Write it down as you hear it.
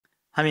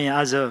हामी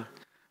आज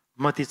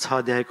मत्ती 6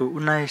 अध्यायको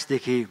 19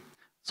 देखि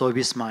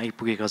 24 मा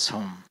आइपुगेका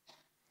छौं।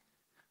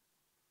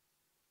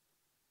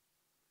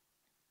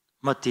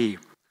 मत्ती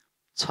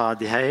 6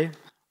 अध्याय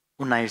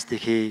 19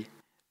 देखि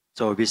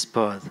 24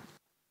 पद।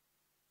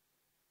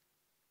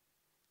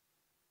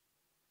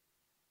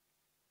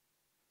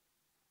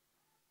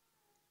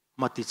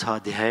 मत्ती 6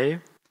 अध्याय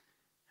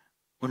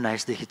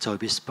 19 देखि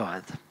 24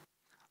 पद।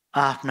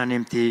 आफ्ना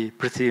निम्ति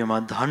पृथ्वीमा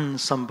धन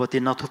सम्पत्ति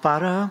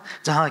नथुपार,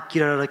 जहाँ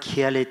किरा र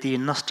खियाले ती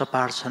नष्ट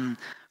पार्छन्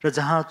र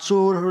जहाँ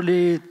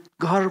चोरहरूले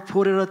घर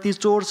फोरेर ती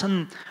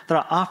चोर्छन्, तर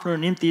आफ्नो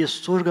निम्ति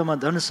स्वर्गमा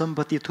धन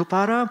सम्पत्ति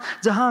थुपार,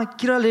 जहाँ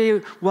किराले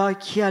वा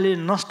खियाले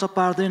नष्ट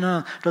पार्दैन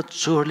र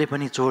चोरले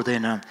पनि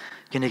चोर्दैन,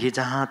 किनकि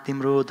जहाँ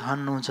तिम्रो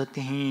धन हुन्छ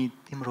त्यही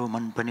तिम्रो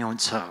मन पनि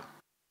हुन्छ।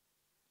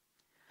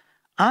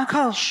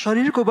 आँखा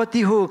शरीरको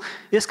बत्ती हो,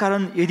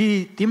 यसकारण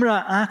यदि तिम्रा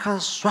आँखा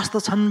स्वस्थ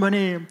छन्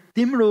भने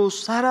तिम्रो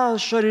सारा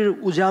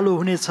शरीर उज्यालो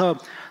हुनेछ,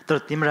 तर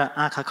तिम्रा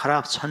आँखा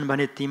खराब छन्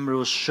भने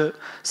तिम्रो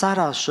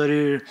सारा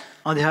शरीर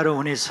अँध्यारो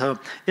हुनेछ।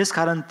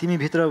 यसकारण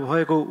तिमीभित्र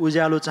भएको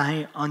उज्यालो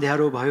चाहिँ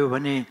अँध्यारो भयो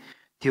भने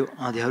त्यो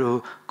अँध्यारो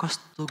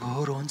कस्तो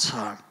घोर हुन्छ।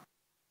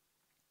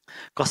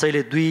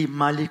 कसैले दुई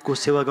मालिकको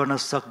सेवा गर्न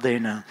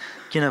सक्दैन,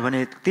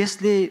 किनभने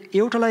त्यसले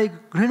एउटालाई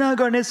घृणा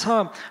गर्नेछ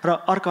र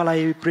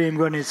अर्कालाई प्रेम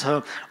गर्नेछ,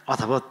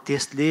 अथवा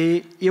त्यसले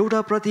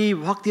एउटाप्रति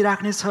भक्ति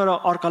राख्नेछ र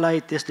अर्कालाई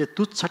त्यसले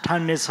तुच्छ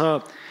ठान्नेछ।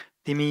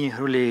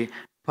 तिमीहरूले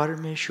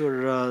परमेश्वर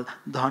र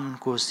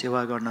धनको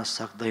सेवा गर्न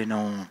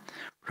सक्दैनौ।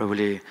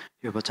 प्रभुले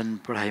यो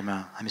वचन पढाइमा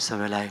हामी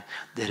सबैलाई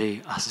धेरै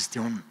आशिष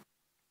दिउन्।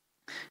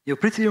 यो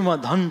पृथ्वीमा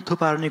धन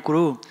थुपार्ने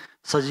कुरो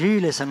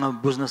सजिलैसँग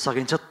बुझ्न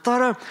सकिन्छ,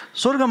 तर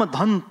स्वर्गमा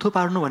धन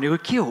थुपार्नु भनेको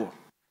के हो?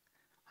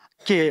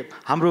 के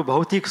हाम्रो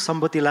भौतिक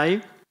सम्पत्तिलाई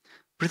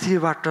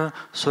पृथ्वीबाट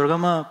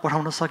स्वर्गमा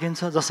पठाउन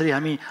सकिन्छ? जसरी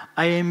हामी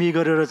आइएमई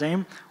गरेर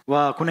चाहिँ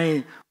वा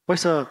कुनै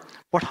पैसा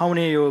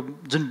पठाउने यो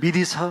जुन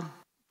विधि छ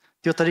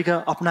त्यो तरिका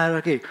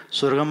अपनाएर के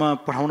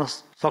स्वर्गमा पठाउन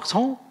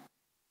सक्छौँ?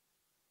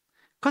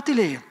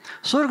 कतिले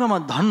स्वर्गमा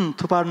धन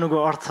थुपार्नुको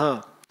अर्थ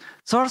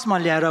चर्चमा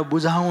ल्याएर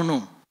बुझाउनु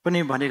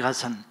पनि भनेका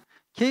छन्।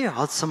 केही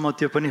हदसम्म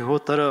त्यो पनि हो,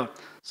 तर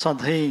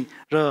सधैँ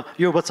र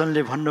यो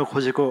वचनले भन्न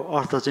खोजेको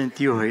अर्थ चाहिँ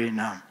त्यो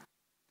होइन।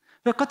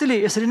 र कतिले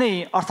यसरी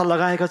नै अर्थ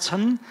लगाएका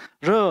छन्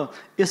र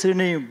यसरी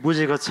नै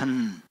बुझेका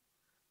छन्।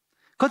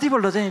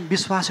 कतिपल्ट चाहिँ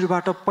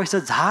विश्वासीबाट पैसा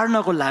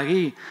झार्नको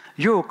लागि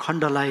यो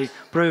खण्डलाई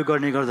प्रयोग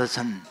गर्ने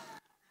गर्दछन्।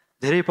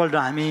 धेरैपल्ट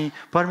हामी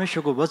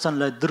परमेश्वरको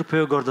वचनलाई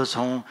दुरुपयोग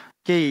गर्दछौँ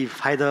केही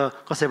फाइदा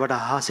कसैबाट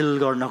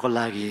हासिल गर्नको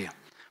लागि।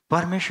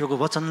 परमेश्वरको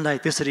वचनलाई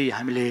त्यसरी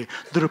हामीले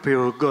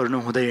दुरुपयोग गर्नु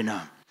हुँदैन।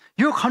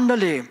 यो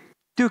खण्डले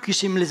त्यो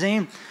किसिमले चाहिँ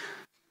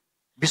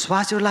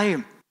विश्वासीहरूलाई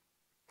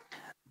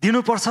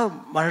दिनुपर्छ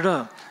भनेर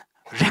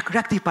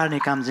र्याकर्याक्ती पार्ने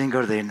काम चाहिँ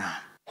गर्दैन।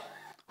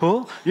 हो,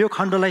 यो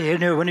खण्डलाई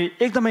हेर्ने हो भने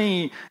एकदमै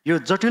यो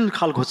जटिल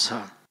खालको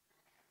छ,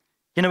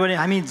 किनभने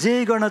हामी जे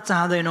गर्न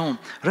चाहँदैनौँ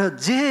र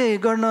जे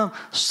गर्न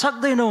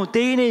सक्दैनौँ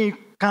त्यही नै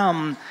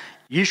काम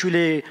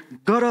यीशुले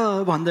गर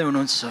भन्दै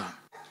हुनुहुन्छ।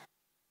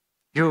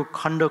 यो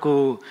खण्डको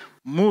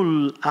मूल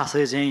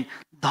आशय चाहिँ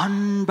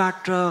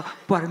धनबाट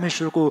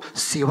परमेश्वरको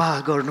सेवा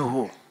गर्नु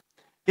हो।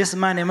 यस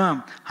मानेमा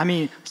हामी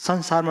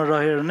संसारमा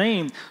रहेर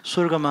नै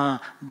स्वर्गमा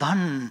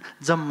धन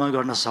जम्मा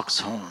गर्न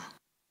सक्छौँ।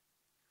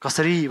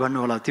 कसरी भन्नु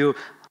होला, त्यो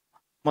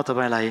म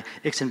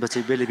तपाईँलाई एकछिनपछि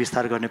बेली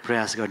विस्तार गर्ने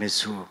प्रयास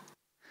गर्नेछु।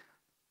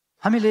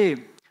 हामीले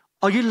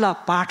अघिल्ला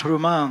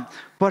पाठहरूमा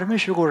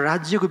परमेश्वरको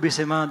राज्यको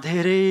विषयमा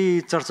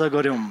धेरै चर्चा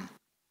गऱ्यौँ।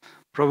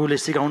 प्रभुले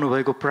सिकाउनु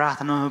भएको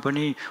प्रार्थनामा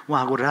पनि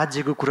उहाँको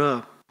राज्यको कुरा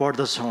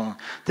पढ्दछौँ।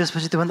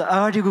 त्यसपछि त्योभन्दा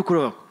अगाडिको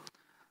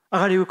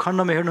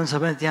खण्डमा हेर्नुहुन्छ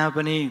भने त्यहाँ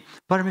पनि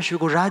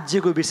परमेश्वरको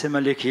राज्यको विषयमा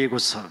लेखिएको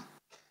छ।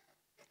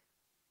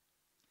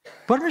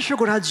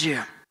 परमेश्वरको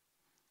राज्य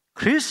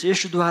ख्रीष्ट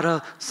येशूद्वारा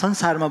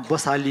संसारमा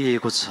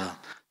बसालिएको छ।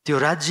 त्यो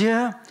राज्य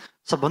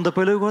सबभन्दा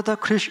पहिलो कुरो त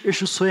ख्रीष्ट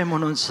येशू स्वयं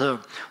हुनुहुन्छ।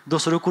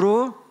 दोस्रो कुरो,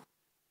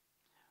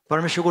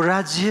 परमेश्वरको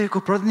राज्यको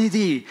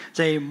प्रतिनिधि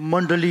चाहिँ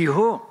मण्डली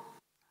हो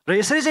र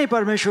यसरी चाहिँ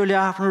परमेश्वरले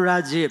आफ्नो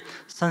राज्य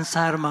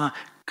संसारमा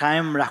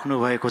कायम राख्नु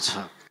भएको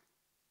छ।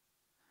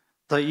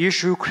 त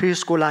येशू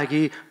ख्रीष्टको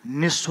लागि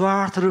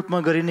निस्वार्थ रूपमा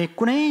गरिने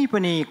कुनै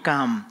पनि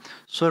काम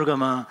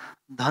स्वर्गमा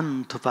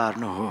धन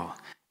थुपार्नु हो।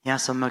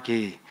 यहाँसम्म कि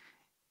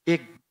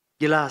एक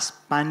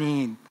गिलास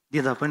पानी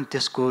दिँदा पनि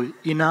त्यसको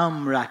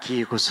इनाम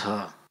राखिएको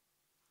छ।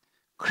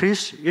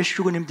 ख्रीष्ट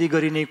येशूको निम्ति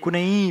गरिने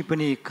कुनै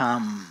पनि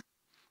काम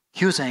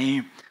यो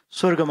चाहिँ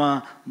स्वर्गमा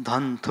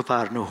धन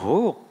थुपार्नु हो।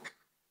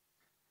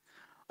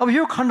 अब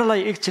यो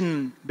खण्डलाई एकछिन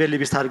बेली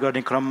विस्तार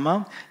गर्ने क्रममा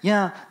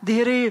यहाँ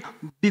धेरै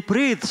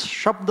विपरीत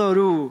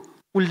शब्दहरू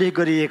उल्लेख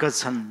गरिएका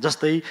छन्।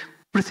 जस्तै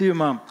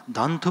पृथ्वीमा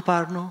धन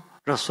थुपार्नु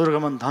र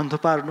स्वर्गमा धन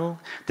थुपार्नु,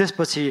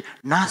 त्यसपछि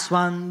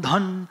नाशवान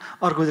धन,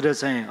 अर्कोतिर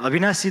चाहिँ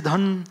अविनाशी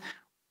धन,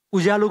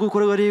 उज्यालोको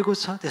कुरा गरिएको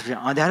छ, त्यसपछि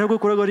अँध्यारोको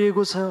कुरा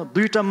गरिएको छ।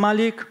 दुईटा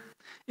मालिक,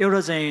 एउटा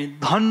चाहिँ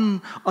धन,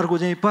 अर्को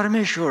चाहिँ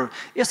परमेश्वर।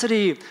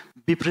 यसरी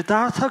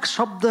विपरीतार्थक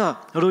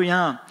शब्दहरू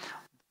यहाँ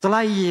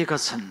चलाइएका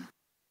छन्।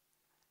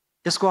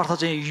 यसको अर्थ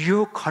चाहिँ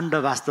यो खण्ड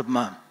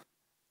वास्तवमा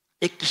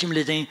एक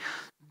किसिमले चाहिँ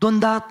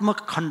द्वन्द्वात्मक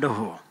खण्ड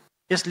हो।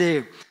 यसले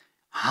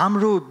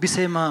हाम्रो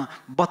विषयमा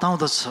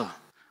बताउँदछ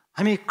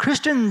हामी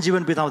क्रिस्चियन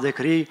जीवन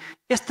बिताउँदाखेरि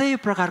यस्तै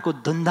प्रकारको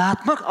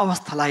द्वन्द्वात्मक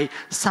अवस्थालाई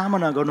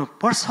सामना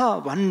गर्नुपर्छ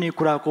भन्ने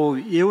कुराको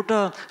एउटा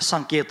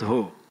सङ्केत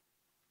हो।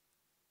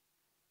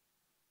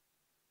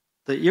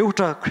 त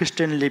एउटा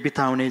क्रिस्चियनले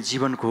बिताउने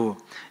जीवनको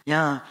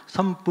यहाँ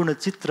सम्पूर्ण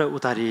चित्र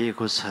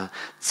उतारिएको छ।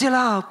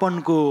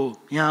 चेलापनको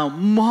यहाँ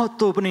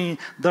महत्त्व पनि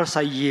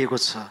दर्शाइएको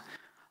छ।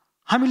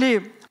 हामीले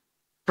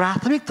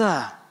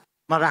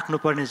प्राथमिकतामा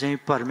राख्नुपर्ने चाहिँ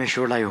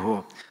परमेश्वरलाई हो,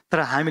 तर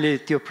हामीले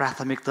त्यो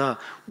प्राथमिकता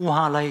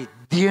उहाँलाई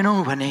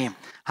दिएनौँ भने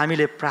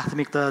हामीले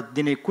प्राथमिकता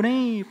दिने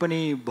कुनै पनि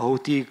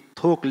भौतिक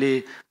थोकले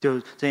त्यो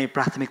चाहिँ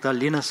प्राथमिकता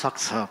लिन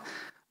सक्छ।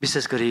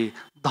 विशेष गरी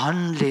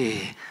धनले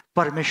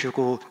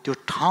परमेश्वरको त्यो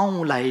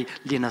ठाउँलाई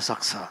लिन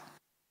सक्छ।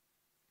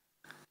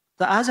 त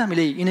आज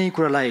हामीले यिनै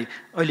कुरालाई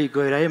अहिले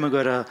गहिराइमा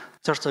गएर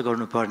चर्चा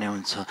गर्नुपर्ने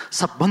हुन्छ।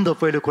 सबभन्दा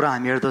पहिलो कुरा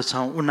हामी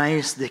हेर्दछौँ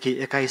 19 देखि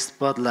 21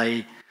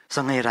 पदलाई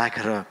सँगै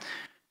राखेर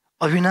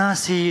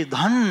अविनाशी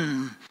धन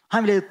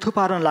हामीले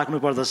थुपार्न लाग्नु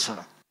पर्दछ।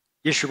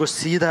 येशूको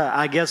सिधा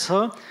आज्ञा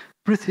छ,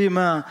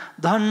 पृथ्वीमा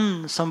धन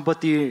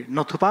सम्पत्ति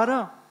नथुपार।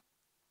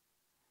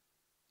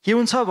 के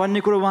हुन्छ भन्ने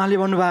कुरो उहाँले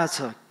भन्नुभएको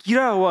छ,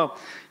 किरा वा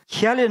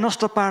खियाले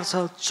नष्ट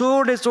पार्छ,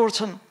 चोरले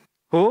चोर्छन्।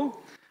 हो,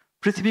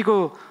 पृथ्वीको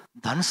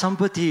धन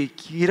सम्पत्ति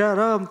किरा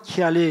र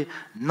खियाले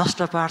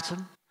नष्ट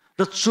पार्छन्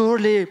र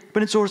चोरले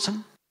पनि चोर्छन्।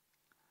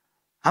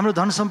 हाम्रो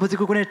धन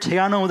सम्पत्तिको कुनै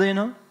ठेगाना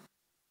हुँदैन।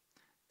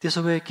 त्यसो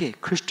भए के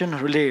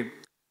क्रिस्चियनहरूले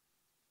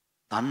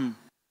धन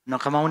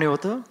नकमाउने हो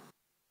त?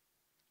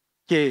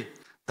 के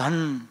धन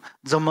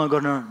जम्मा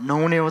गर्न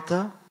नहुने हो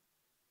त?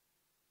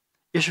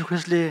 येशू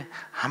ख्रीष्टले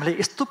हामीलाई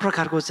यस्तो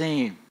प्रकारको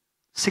चाहिँ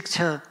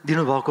शिक्षा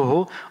दिनुभएको हो?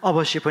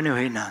 अवश्य पनि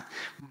होइन।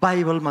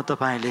 बाइबलमा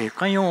तपाईँले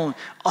कयौँ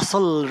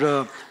असल र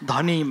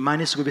धनी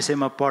मानिसको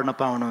विषयमा पढ्न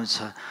पाउनुहुन्छ।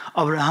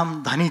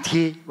 अब्राहम धनी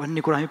थिए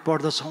भन्ने कुरा हामी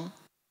पढ्दछौँ।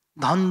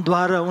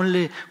 धनद्वारा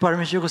उनले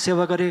परमेश्वरको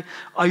सेवा गरे।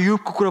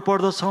 अयुबको कुरा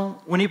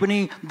पढ्दछौँ, उनी पनि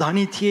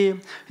धनी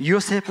थिए।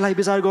 योसेफलाई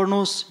विचार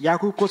गर्नुहोस्,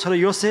 याकुबको छोरा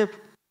योसेफ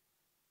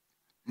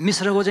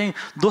मिस्रको चाहिँ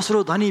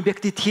दोस्रो धनी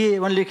व्यक्ति थिए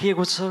भन्ने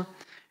लेखिएको छ।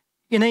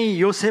 यिनै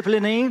योसेफले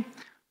नै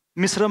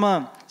मिस्रमा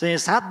चाहिँ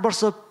 7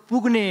 वर्ष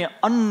पुग्ने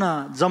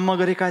अन्न जम्मा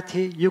गरेका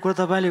थिए। यो कुरा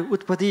तपाईँले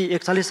उत्पत्ति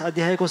 41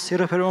 अध्यायको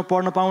सेरोफेरोमा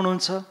पढ्न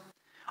पाउनुहुन्छ।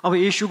 अब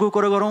येशूको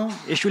कुरा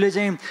गरौँ। येशूले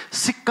चाहिँ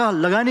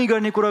सिक्का लगानी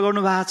गर्ने कुरा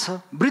गर्नुभएको छ,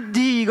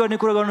 वृद्धि गर्ने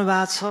कुरा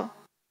गर्नुभएको छ।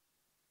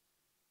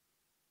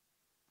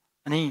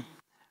 अनि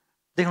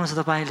देख्नुहुन्छ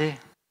तपाईँले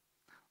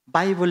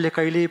बाइबलले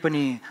कहिल्यै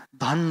पनि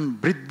धन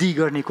वृद्धि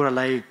गर्ने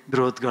कुरालाई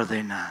विरोध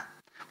गर्दैन।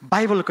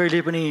 बाइबल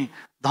कहिल्यै पनि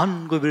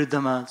धनको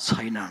विरुद्धमा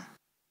छैन।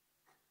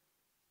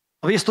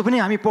 अब यस्तो पनि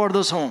हामी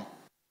पढ्दछौँ,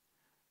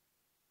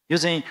 यो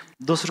चाहिँ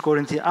दोस्रो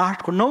कोरिन्थी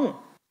 8:9,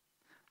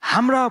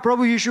 हाम्रा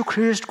प्रभु यीशु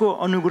ख्रीष्टको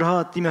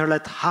अनुग्रह तिमीहरूलाई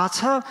थाहा छ।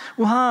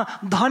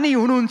 उहाँ धनी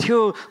हुनुहुन्थ्यो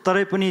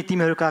तरै पनि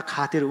तिमीहरूका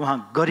खातिर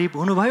उहाँ गरिब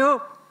हुनुभयो।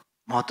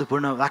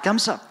 महत्त्वपूर्ण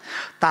वाक्यांश,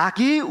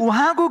 ताकि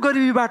उहाँको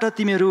गरिबीबाट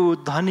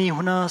तिमीहरू धनी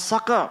हुन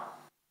सक।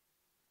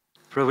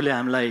 प्रभुले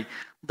हामीलाई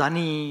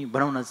धनी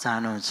बनाउन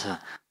चाहनुहुन्छ।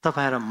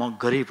 तपाईँ र म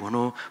गरिब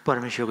हुनु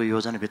परमेश्वरको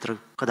योजनाभित्र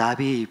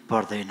कदापि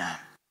पर्दैन।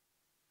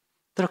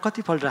 तर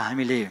कतिपल्ट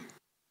हामीले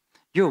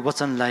यो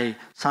वचनलाई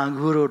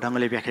साँघुरो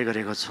ढङ्गले व्याख्या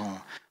गरेको छौँ।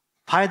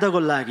 फाइदाको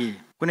लागि,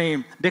 कुनै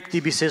व्यक्ति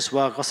विशेष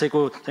वा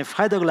कसैको चाहिँ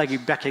फाइदाको लागि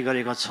व्याख्या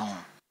गरेका छौँ।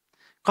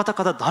 कता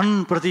कता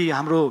धनप्रति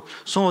हाम्रो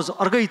सोच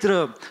अर्कैतिर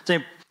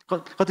चाहिँ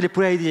कतिले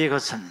पुर्याइदिएका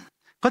छन्।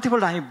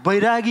 कतिपल्ट हामी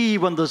वैरागी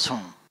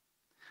बन्दछौँ।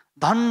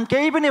 धन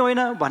केही पनि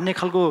होइन भन्ने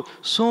खालको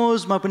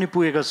सोचमा पनि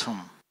पुगेका छौँ।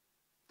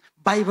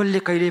 बाइबलले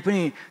कहिले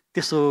पनि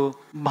त्यसो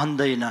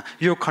भन्दैन,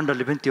 यो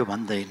खण्डले पनि त्यो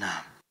भन्दैन।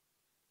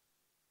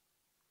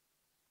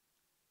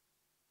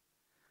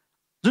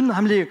 जुन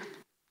हामीले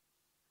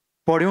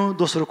पढ्यौँ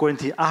दोस्रो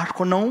कोरिन्थी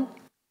 8:9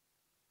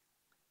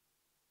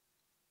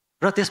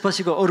 र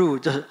त्यसपछिको अरू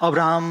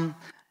अब्राहम,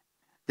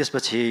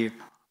 त्यसपछि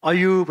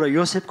अयुब र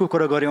योसेफको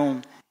कुरा गऱ्यौँ।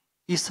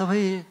 यी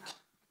सबै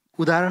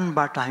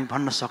उदाहरणबाट हामी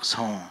भन्न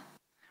सक्छौँ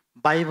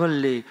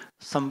बाइबलले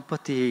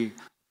सम्पत्ति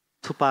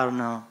थुपार्न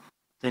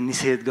चाहिँ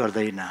निषेध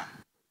गर्दैन।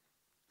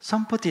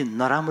 सम्पत्ति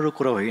नराम्रो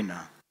कुरा होइन।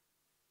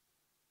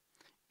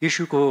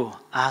 येशूको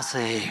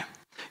आशय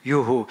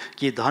यो हो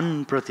कि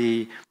धनप्रति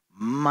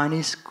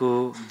मानिसको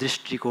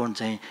दृष्टिकोण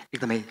चाहिँ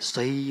एकदमै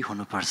सही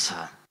हुनुपर्छ।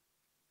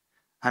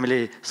 हामीले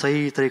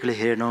सही तरिकाले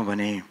हेरेनौँ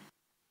भने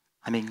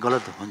हामी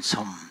गलत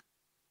हुन्छौँ।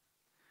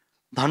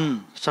 धन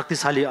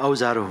शक्तिशाली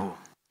औजार हो।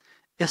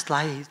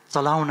 यसलाई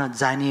चलाउन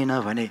जानिएन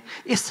भने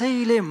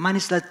यसैले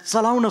मानिसलाई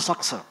चलाउन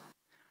सक्छ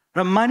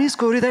र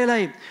मानिसको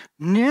हृदयलाई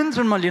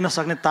नियन्त्रणमा लिन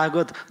सक्ने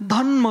तागत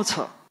धनमा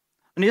छ।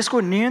 अनि यसको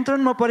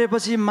नियन्त्रणमा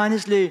परेपछि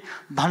मानिसले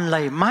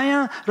धनलाई माया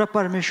र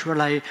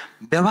परमेश्वरलाई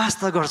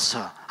व्यवस्था गर्छ।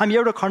 हामी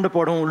एउटा खण्ड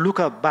पढौँ,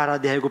 लुका 12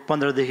 अध्यायको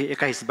 15 देखि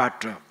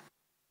 21बाट।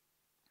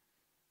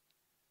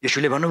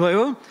 येशूले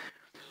भन्नुभयो,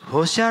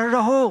 होशियार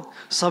रहो,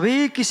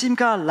 सबै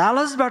किसिमका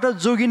लालचबाट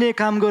जोगिने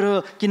काम गर,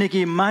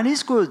 किनकि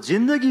मानिसको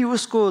जिन्दगी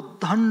उसको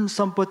धन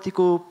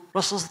सम्पत्तिको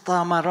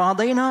प्रशस्ततामा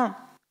रहँदैन।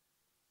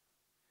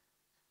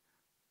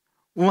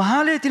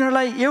 उहाँले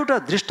तिनीहरूलाई एउटा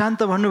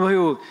दृष्टान्त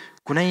भन्नुभयो।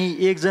 कुनै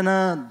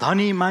एकजना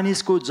धनी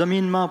मानिसको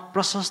जमिनमा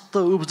प्रशस्त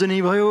उब्जनी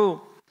भयो।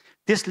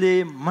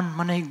 त्यसले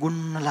मनमा नै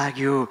गुन्न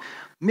लाग्यो,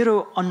 मेरो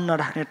अन्न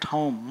राख्ने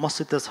ठाउँ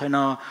मसित छैन,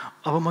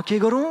 अब म के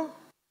गरौँ?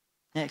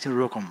 यहाँ एकछिन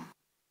रोकौँ।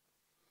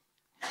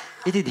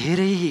 यति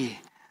धेरै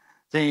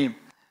चाहिँ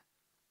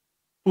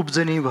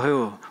उब्जनी भयो,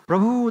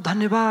 प्रभु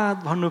धन्यवाद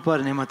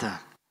भन्नुपर्ने म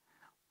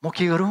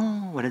के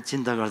गरौँ भनेर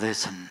चिन्ता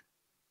गर्दैछन्।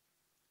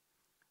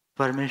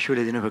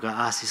 परमेश्वरले दिनुभएको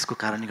आशिषको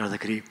कारणले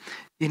गर्दाखेरि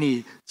यिनी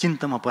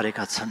चिन्तामा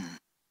परेका छन्।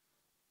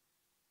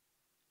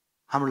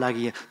 हाम्रो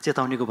लागि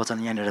चेतावनीको वचन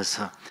यहाँनिर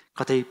छ।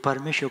 कतै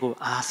परमेश्वरको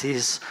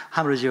आशिष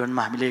हाम्रो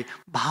जीवनमा हामीले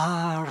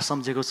भार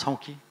सम्झेको छौँ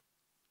कि?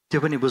 त्यो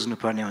पनि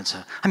बुझ्नुपर्ने हुन्छ।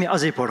 हामी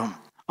अझै पढौँ।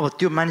 अब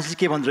त्यो मानिसले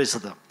के भन्दो रहेछ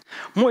त?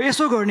 म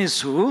यसो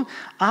गर्नेछु,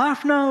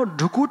 आफ्ना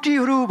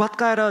ढुकुटीहरू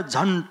भत्काएर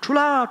झन्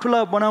ठुला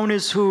ठुला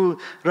बनाउने छु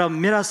र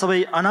मेरा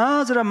सबै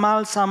अनाज र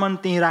माल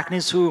सामान त्यहीँ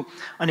राख्नेछु।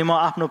 अनि म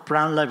आफ्नो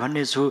प्राणलाई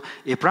भन्नेछु,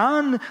 ए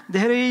प्राण,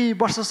 धेरै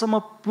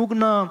वर्षसम्म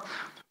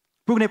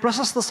पुग्ने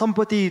प्रशस्त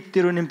सम्पत्ति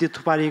तेरो निम्ति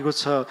थुपारिएको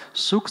छ।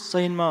 सुख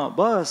चैनमा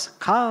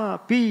बस,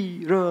 खा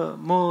पी र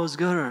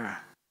मोज गर।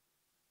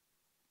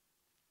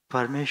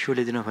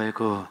 परमेश्वरले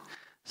दिनुभएको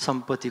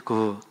सम्पत्तिको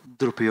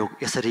दुरुपयोग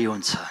यसरी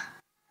हुन्छ।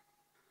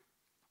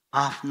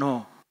 आफ्नो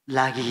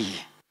लागि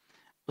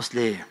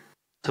उसले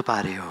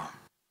थुपार्यो।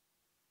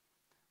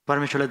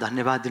 परमेश्वरलाई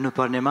धन्यवाद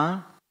दिनुपर्नेमा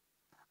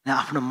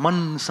आफ्नो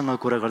मनसँग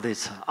कुरा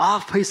गर्दैछ,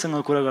 आफैसँग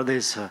कुरा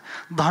गर्दैछ।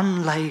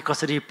 धनलाई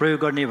कसरी प्रयोग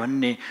गर्ने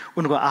भन्ने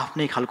उनको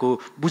आफ्नै खालको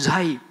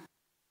बुझाइ।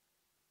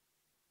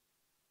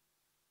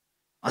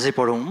 अझै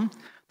पढौँ।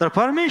 तर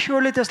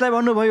परमेश्वरले त्यसलाई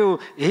भन्नुभयो,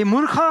 हे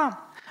मूर्ख,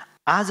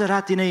 आज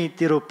राति नै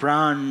तेरो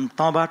प्राण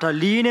तँबाट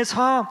लिइनेछ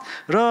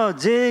र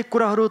जे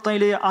कुराहरू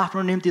तैँले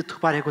आफ्नो निम्ति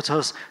थुपारेको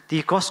छस्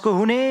ती कसको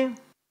हुने?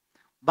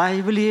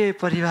 बाइबलीय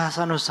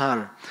परिभाषा अनुसार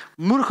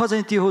मूर्ख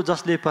चाहिँ त्यो हो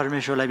जसले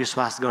परमेश्वरलाई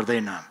विश्वास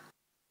गर्दैन।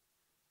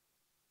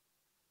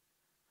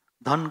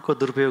 धनको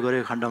दुरुपयोग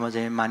गरेको खण्डमा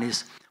चाहिँ मानिस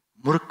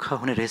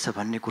मूर्ख हुने रहेछ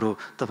भन्ने कुरो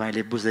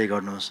तपाईँले बुझ्दै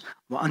गर्नुहोस्।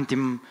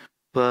 अन्तिम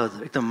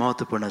पद एकदम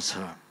महत्त्वपूर्ण छ।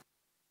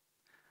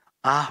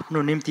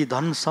 आफ्नो निम्ति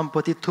धन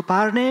सम्पत्ति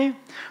थुपार्ने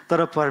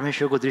तर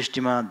परमेश्वरको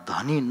दृष्टिमा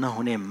धनी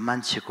नहुने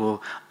मान्छेको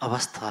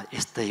अवस्था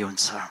यस्तै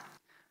हुन्छ।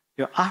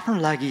 यो आफ्नो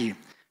लागि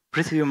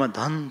पृथ्वीमा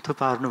धन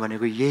थुपार्नु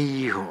भनेको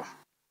यही हो।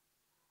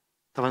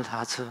 तपाईँलाई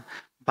थाहा छ,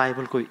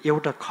 बाइबलको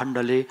एउटा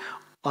खण्डले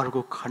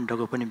अर्को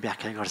खण्डको पनि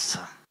व्याख्या गर्छ।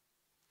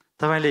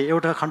 तपाईँले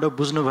एउटा खण्ड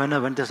बुझ्नु भएन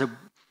भने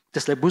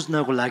त्यसलाई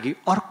बुझ्नको लागि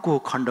अर्को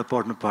खण्ड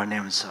पढ्नु पर्ने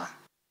हुन्छ।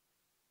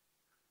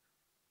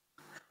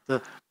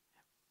 त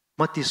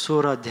मत्ती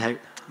 16 अध्याय,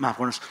 माफ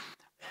गर्नुहोस्,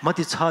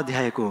 मत्ती 6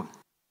 अध्यायको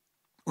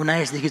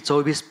 19 देखि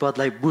 24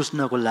 पदलाई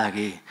बुझ्नको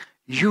लागि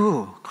यो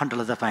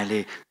खण्डलाई तपाईँले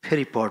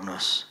फेरि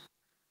पढ्नुहोस्।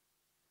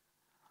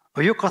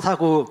 यो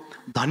कथाको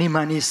धनी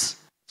मानिस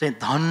चाहिँ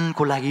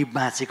धनको लागि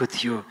बाँचेको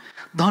थियो।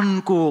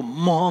 धनको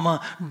मोहमा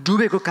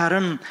डुबेको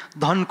कारण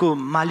धनको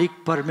मालिक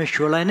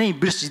परमेश्वरलाई नै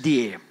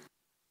बिर्सिदिए।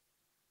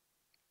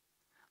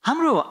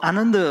 हाम्रो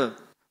आनन्द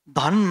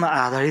धनमा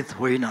आधारित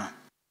होइन,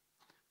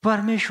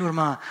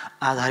 परमेश्वरमा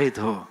आधारित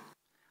हो।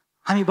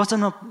 हामी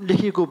वचनमा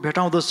लेखिएको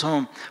भेटाउँदछौँ,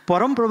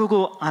 परमप्रभुको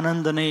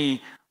आनन्द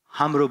नै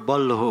हाम्रो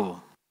बल हो।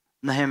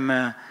 नहम्या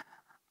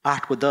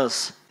 8:10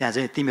 त्यहाँ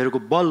चाहिँ तिमीहरूको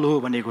बल हो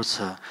भनेको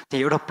छ।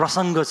 त्यहाँ एउटा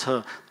प्रसङ्ग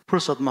छ,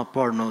 फुर्सदमा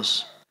पढ्नुहोस्।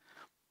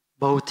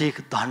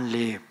 भौतिक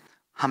धनले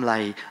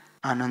हामीलाई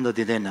आनन्द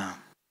दिँदैन।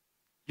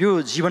 यो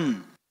जीवन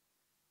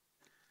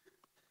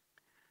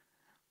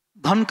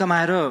धन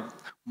कमाएर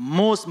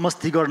मोज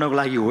मस्ती गर्नको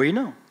लागि होइन,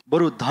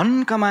 बरु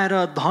धन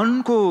कमाएर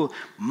धनको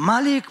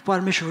मालिक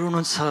परमेश्वर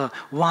हुनुहुन्छ,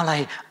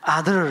 उहाँलाई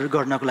आदर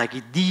गर्नको लागि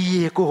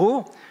दिइएको हो।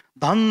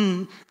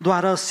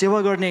 धनद्वारा सेवा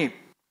गर्ने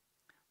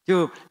त्यो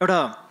एउटा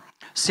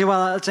सेवा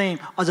चाहिँ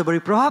अझ बढी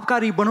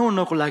प्रभावकारी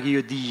बनाउनको लागि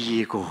यो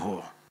दिइएको हो,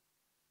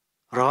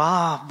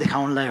 रवाब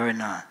देखाउनलाई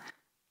होइन।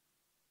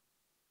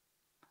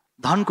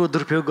 धनको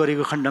दुरुपयोग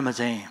गरेको खण्डमा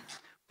चाहिँ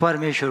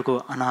परमेश्वरको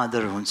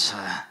अनादर हुन्छ।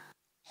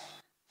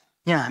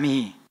 यहाँ हामी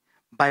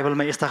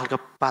बाइबलमा यस्ता खालका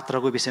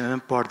पात्रको विषयमा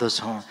पनि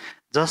पढ्दछौँ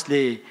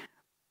जसले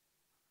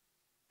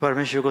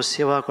परमेश्वरको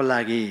सेवाको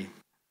लागि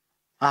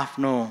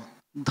आफ्नो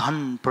धन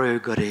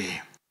प्रयोग गरे।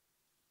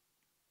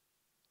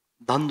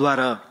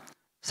 धनद्वारा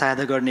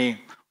सहायता गर्ने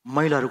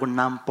महिलाहरूको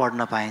नाम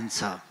पढ्न पाइन्छ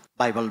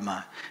बाइबलमा।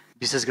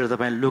 विशेष गरी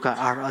तपाईँ लुका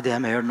 8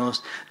 अध्यायमा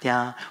हेर्नुहोस्,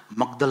 त्यहाँ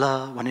मग्दला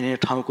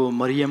भनिने ठाउँको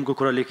मरियमको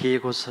कुरा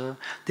लेखिएको छ।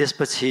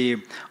 त्यसपछि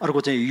अर्को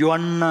चाहिँ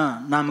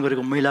योअन्ना नाम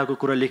गरेको महिलाको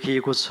कुरा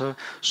लेखिएको छ।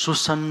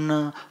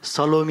 सुसन्ना,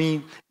 सलोमी,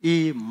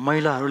 यी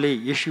महिलाहरूले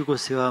येशूको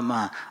सेवामा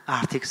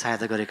आर्थिक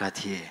सहायता गरेका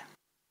थिए।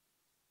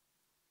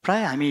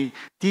 प्राय हामी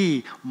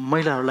ती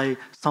महिलाहरूलाई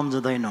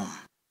सम्झँदैनौँ।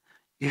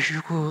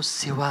 येशूको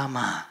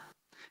सेवामा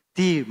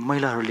ती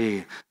महिलाहरूले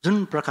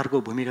जुन प्रकारको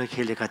भूमिका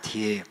खेलेका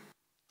थिए,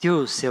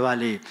 त्यो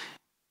सेवाले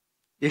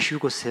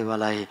येशूको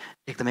सेवालाई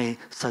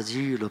एकदमै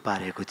सजिलो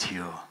पारेको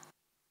थियो।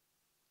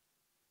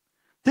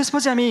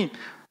 त्यसपछि हामी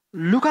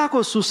लुकाको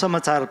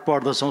सुसमाचार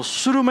पढ्दछौँ।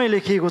 सुरुमै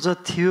लेखिएको छ,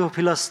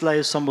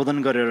 थियोफिलसलाई सम्बोधन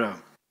गरेर।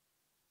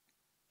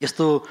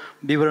 यस्तो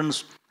विवरण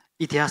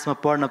इतिहासमा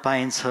पढ्न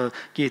पाइन्छ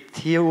कि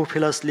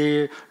थियोफिलसले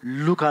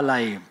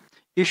लुकालाई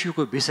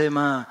येशूको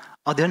विषयमा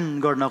अध्ययन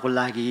गर्नको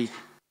लागि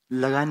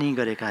लगानी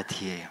गरेका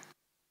थिए।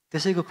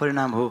 त्यसैको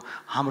परिणाम हो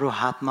हाम्रो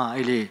हातमा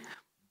अहिले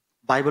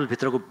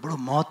बाइबलभित्रको बडो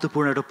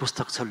महत्त्वपूर्ण एउटा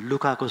पुस्तक छ,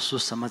 लुकाको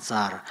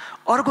सुसमाचार।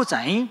 अर्को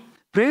चाहिँ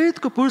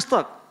प्रेरितको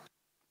पुस्तक।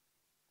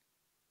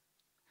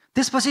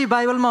 त्यसपछि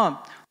बाइबलमा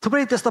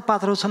थुप्रै त्यस्ता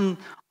पात्रहरू छन्।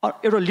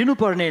 एउटा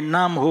लिनुपर्ने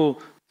नाम हो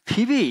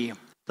फिबी।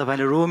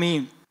 तपाईँले रोमी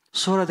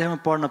 16 अध्यायमा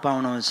पढ्न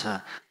पाउनुहुन्छ।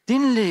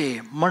 तिनले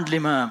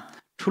मण्डलीमा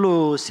ठुलो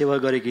सेवा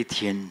गरेकी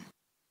थिइन्।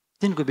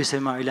 तिनको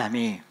विषयमा अहिले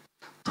हामी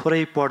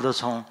थोरै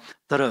पढ्दछौँ,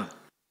 तर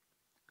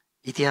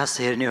इतिहास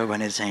हेर्ने हो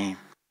भने चाहिँ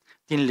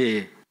तिनले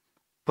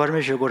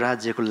परमेश्वरको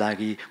राज्यको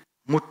लागि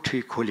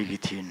मुट्ठी खोलेकी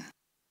थिइन्।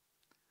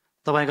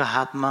 तपाईँको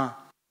हातमा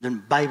जुन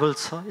बाइबल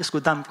छ, यसको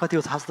दाम कति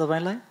हो थाहा छ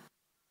तपाईँलाई?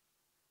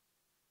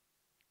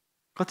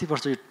 कति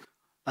पर्छ?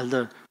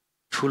 अहिले त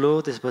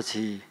ठुलो,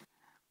 त्यसपछि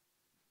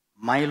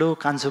माइलो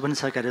कान्छो पनि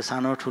छ, के अरे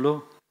सानो ठुलो।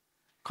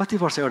 कति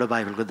पर्छ एउटा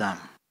बाइबलको दाम?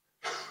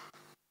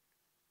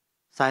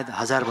 सायद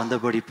 1000 भन्दा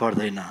बढी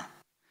पर्दैन।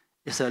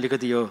 यसो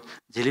अलिकति यो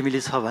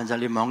झिलिमिली छ भने चाहिँ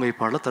अलिक महँगै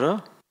पर्ला, तर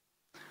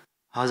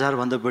 1000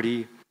 भन्दा बढी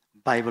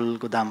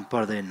बाइबलको दाम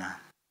पर्दैन।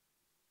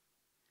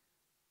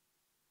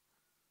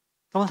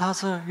 तपाईँलाई थाहा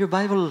छ यो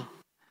बाइबल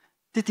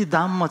त्यति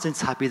दाममा चाहिँ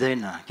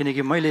छापिँदैन,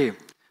 किनकि मैले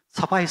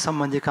छपाई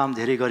सम्बन्धी काम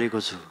धेरै गरेको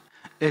छु।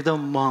 एकदम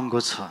महँगो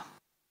छ।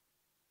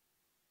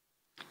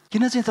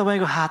 किन चाहिँ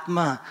तपाईँको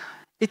हातमा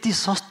यति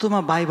सस्तोमा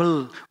बाइबल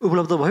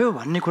उपलब्ध भयो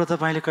भन्ने कुरा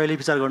तपाईँले कहिले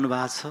विचार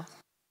गर्नुभएको छ?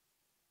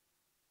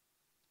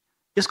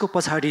 यसको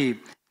पछाडि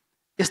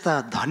यस्ता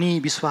धनी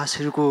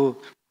विश्वासीहरूको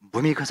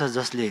भूमिका छ,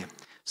 जसले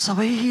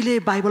सबैले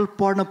बाइबल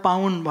पढ्न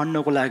पाउन्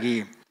भन्नको लागि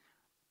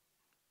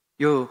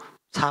यो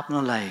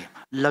छाप्नलाई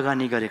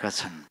लगानी गरेका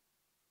छन्।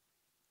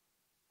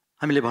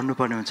 हामीले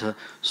भन्नुपर्ने हुन्छ,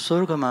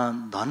 स्वर्गमा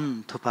धन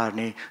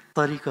थुपार्ने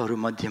तरिकाहरू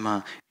मध्येमा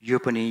यो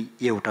पनि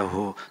एउटा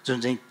हो, जुन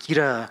चाहिँ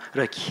किरा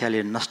र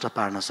खियाले नष्ट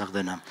पार्न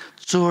सक्दैन,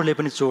 चोरले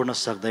पनि चोर्न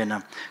सक्दैन,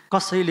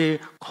 कसैले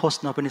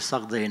खोज्न पनि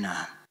सक्दैन।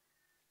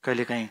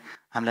 कहिलेकाहीँ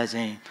हामीलाई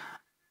चाहिँ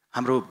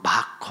हाम्रो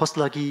भाग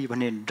खोज्ला कि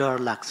भन्ने डर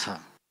लाग्छ।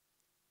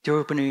 त्यो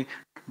पनि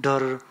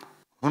डर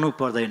हुनु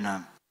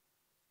पर्दैन,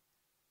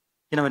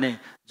 किनभने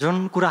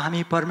जुन कुरा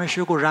हामी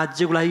परमेश्वरको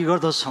राज्यको लागि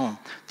गर्दछौँ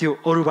त्यो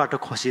अरूबाट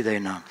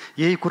खोसिँदैन।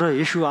 यही कुरा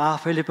येशू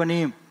आफैले पनि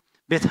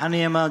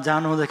बेथानियामा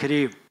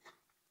जानुहुँदाखेरि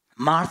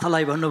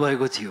मार्थालाई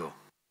भन्नुभएको थियो।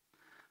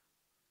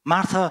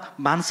 मार्था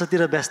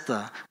भान्सातिर व्यस्त,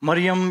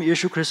 मरियम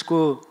येशू ख्रिस्टको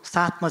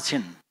साथमा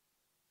छिन्।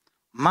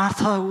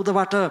 मार्था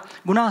उताबाट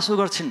गुनासो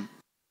गर्छिन्।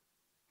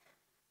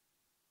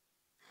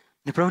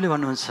 प्रभुले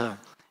भन्नुहुन्छ,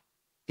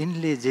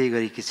 यिनले जे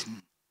गरेकी छिन्,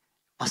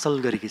 असल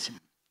गरेकी छिन्,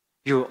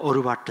 यो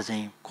अरूबाट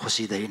चाहिँ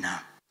खोसिँदैन।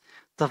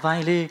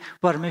 तपाईँले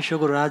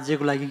परमेश्वरको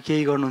राज्यको लागि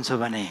केही गर्नुहुन्छ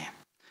भने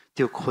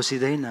त्यो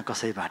खोसिँदैन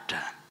कसैबाट।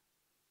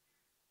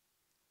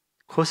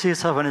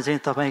 खोसिएछ भने चाहिँ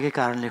तपाईँकै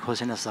कारणले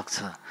खोसिन सक्छ,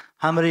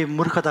 हाम्रै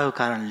मूर्खताको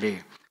कारणले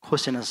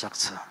खोसिन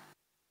सक्छ।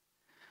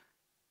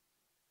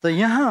 त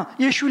यहाँ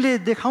येशूले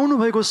देखाउनु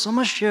भएको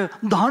समस्या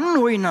धन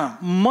होइन,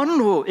 मन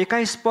हो।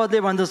 21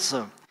 पदले भन्दछ,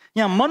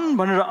 यहाँ मन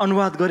भनेर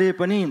अनुवाद गरे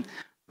पनि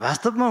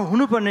वास्तवमा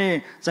हुनुपर्ने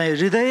चाहिँ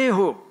हृदय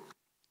हो।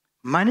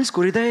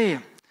 मानिसको हृदय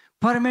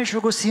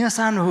परमेश्वरको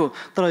सिंहासन हो,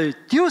 तर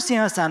त्यो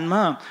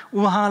सिंहासनमा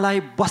उहाँलाई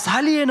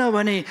बसालिएन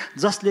भने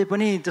जसले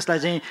पनि त्यसलाई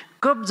चाहिँ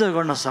कब्जा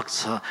गर्न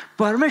सक्छ।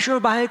 परमेश्वर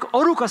बाहेक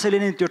अरू कसैले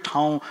नै त्यो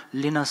ठाउँ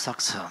लिन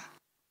सक्छ।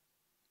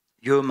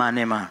 यो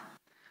मानेमा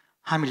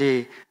हामीले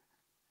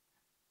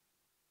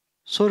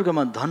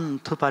स्वर्गमा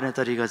धन थुपार्ने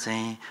तरिका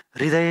चाहिँ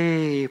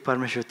हृदय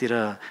परमेश्वरतिर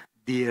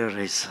दिएर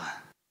रहेछ।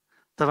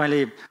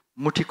 तपाईँले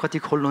मुठी कति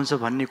खोल्नुहुन्छ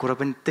भन्ने कुरा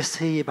पनि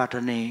त्यसैबाट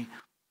नै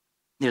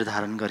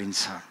निर्धारण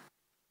गरिन्छ।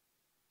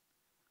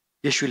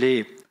 येशूले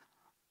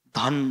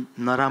धन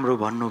नराम्रो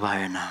भन्नु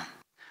भएन।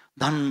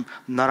 धन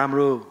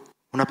नराम्रो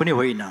हुन पनि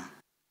होइन,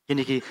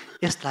 किनकि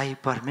यसलाई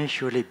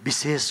परमेश्वरले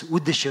विशेष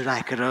उद्देश्य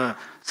राखेर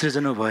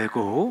सृजना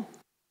भएको हो।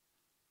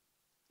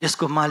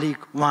 यसको मालिक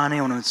उहाँ नै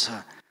हुनुहुन्छ।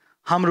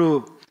 हाम्रो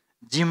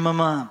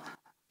जिम्मामा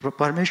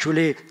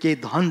परमेश्वरले केही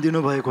धन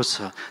दिनुभएको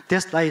छ,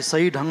 त्यसलाई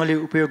सही ढङ्गले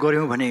उपयोग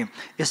गर्यौँ भने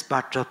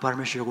यसबाट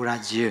परमेश्वरको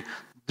राज्य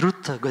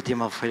द्रुत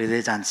गतिमा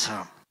फैलिँदै जान्छ।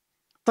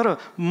 तर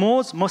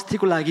मोज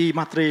मस्तीको लागि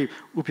मात्रै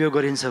उपयोग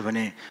गरिन्छ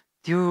भने,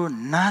 त्यो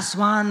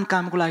नाशवान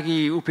कामको लागि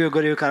उपयोग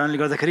गरेको कारणले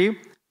गर्दाखेरि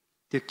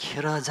त्यो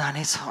खेर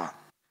जानेछ।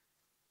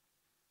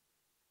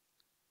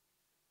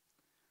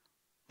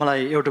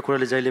 मलाई एउटा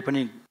कुराले जहिले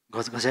पनि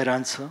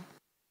घसाइरहन्छ।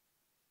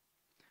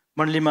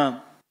 मण्डलीमा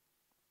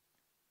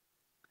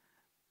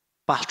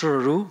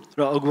पास्टरहरू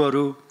र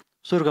अगुवाहरू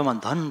स्वर्गमा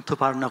धन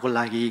थुपार्नको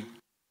लागि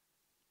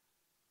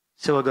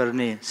सेवा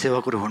गर्ने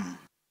सेवकहरू हुन्।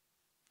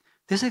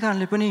 त्यसै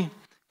कारणले पनि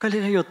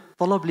कहिले यो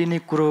तलब लिने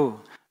कुरो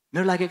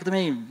मेरो लागि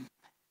एकदमै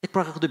एक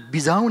प्रकारको त्यो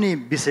बिझाउने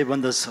विषय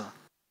बन्दछ।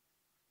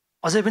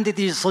 अझै पनि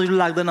त्यति सजिलो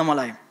लाग्दैन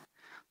मलाई।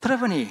 तर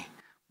पनि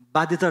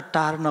बाध्यता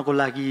टार्नको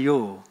लागि यो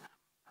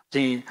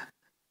चाहिँ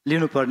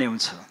लिनुपर्ने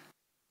हुन्छ।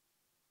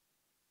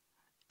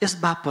 यस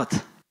बापत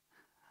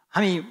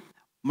हामी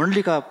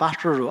मण्डलीका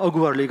पास्टरहरू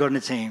अगुवाहरूले गर्ने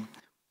चाहिँ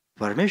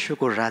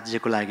परमेश्वरको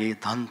राज्यको लागि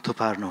धन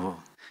थुपार्नु हो।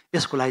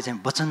 यसको लागि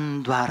चाहिँ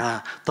वचनद्वारा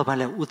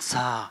तपाईँलाई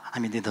उत्साह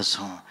हामी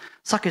दिँदछौँ।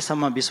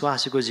 सकेसम्म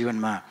विश्वासीको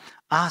जीवनमा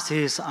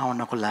आशिष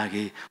आउनको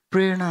लागि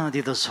प्रेरणा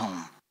दिँदछौँ।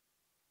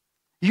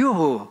 यो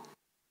हो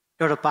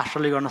एउटा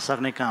पास्टरले गर्न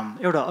सक्ने काम,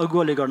 एउटा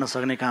अगुवाले गर्न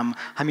सक्ने काम।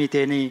 हामी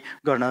त्यही नै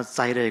गर्न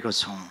चाहिरहेको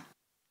छौँ।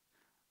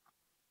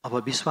 अब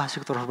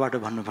विश्वासीको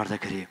तर्फबाट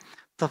भन्नुपर्दाखेरि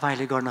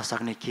तपाईँले गर्न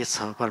सक्ने के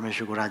छ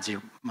परमेश्वरको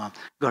राज्यमा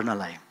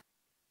गर्नलाई,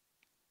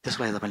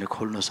 त्यसको लागि तपाईँले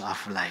खोल्नुहोस्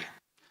आफूलाई।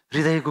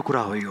 हृदयको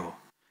कुरा हो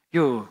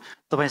यो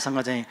तपाईँसँग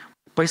चाहिँ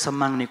पैसा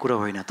माग्ने कुरो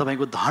होइन,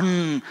 तपाईँको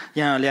धन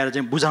यहाँ ल्याएर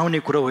चाहिँ बुझाउने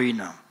कुरो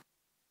होइन।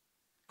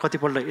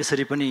 कतिपल्ट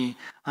यसरी पनि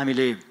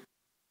हामीले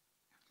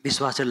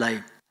विश्वासीलाई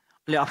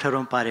ले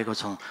अप्ठ्यारोमा पारेको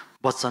छौँ।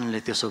 वचनले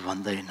त्यसो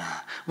भन्दैन,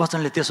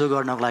 वचनले त्यसो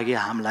गर्नको लागि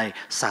हामीलाई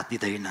साथ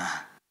दिँदैन।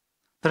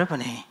 तर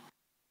पनि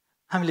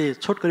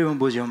हामीले छोटकरीमा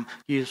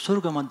बुझ्यौँ कि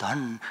स्वर्गमा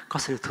धन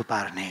कसरी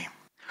थुपार्ने।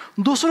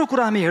 दोस्रो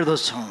कुरा हामी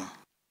हेर्दछौँ,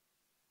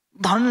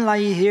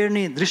 धनलाई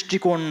हेर्ने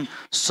दृष्टिकोण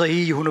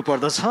सही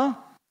हुनुपर्दछ।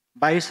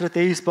 22 र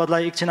 23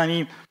 पदलाई एकछिन हामी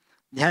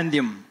ध्यान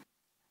दियौँ।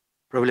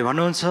 प्रभुले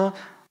भन्नुहुन्छ,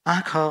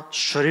 आँखा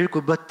शरीरको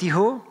बत्ती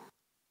हो।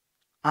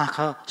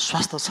 आँखा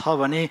स्वस्थ छ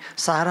भने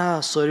सारा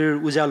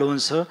शरीर उज्यालो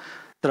हुन्छ,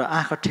 तर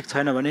आँखा ठिक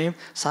छैन भने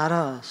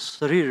सारा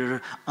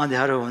शरीर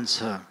अँध्यारो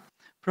हुन्छ।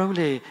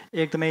 प्रभुले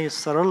एकदमै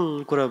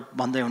सरल कुरा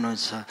भन्दै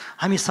हुनुहुन्छ,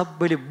 हामी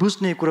सबैले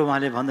बुझ्ने कुरो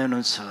उहाँले भन्दै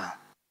हुनुहुन्छ।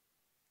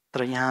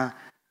 तर यहाँ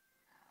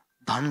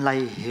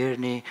धनलाई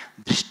हेर्ने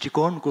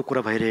दृष्टिकोणको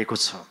कुरा भइरहेको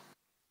छ।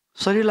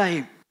 शरीरलाई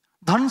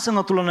धनसँग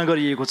तुलना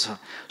गरिएको छ।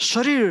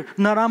 शरीर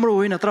नराम्रो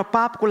होइन, तर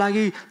पापको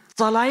लागि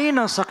चलाइ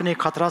नसक्ने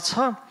खतरा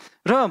छ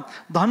र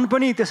धन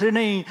पनि त्यसरी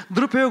नै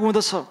दुरुपयोग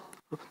हुँदछ।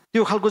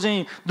 त्यो खालको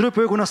चाहिँ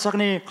दुरुपयोग हुन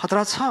सक्ने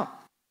खतरा छ।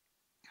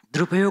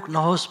 दुरुपयोग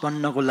नहोस्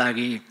भन्नको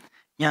लागि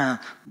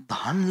यहाँ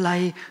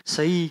धनलाई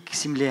सही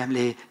किसिमले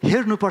हामीले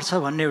हेर्नुपर्छ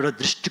भन्ने एउटा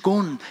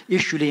दृष्टिकोण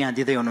येशूले यहाँ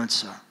दिँदै हुनुहुन्छ।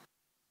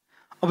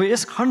 अब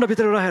यस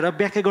खण्डभित्र रहेर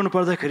व्याख्या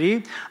गर्नुपर्दाखेरि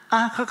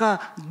आँखाका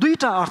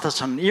दुईटा अर्थ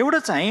छन्। एउटा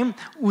चाहिँ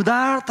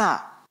उदारता,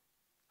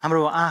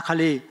 हाम्रो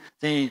आँखाले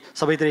चाहिँ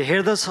सबैतिर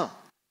हेर्दछ,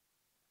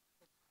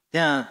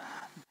 त्यहाँ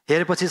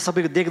हेरेपछि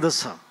सबैको देख्दछ,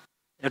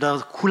 एउटा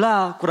खुला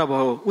कुरा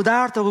भयो,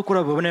 उदारताको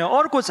कुरा भयो भने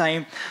अर्को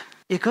चाहिँ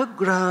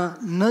एकाग्र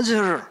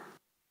नजर।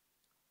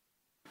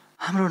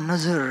 हाम्रो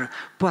नजर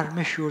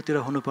परमेश्वरतिर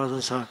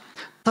हुनुपर्दछ।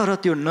 तर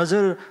त्यो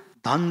नजर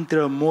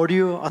धनतिर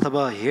मोडियो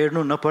अथवा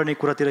हेर्नु नपर्ने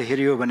कुरातिर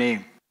हेरियो भने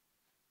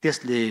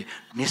त्यसले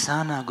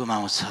निशाना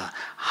गुमाउँछ।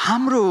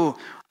 हाम्रो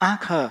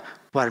आँखा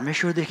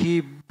परमेश्वरदेखि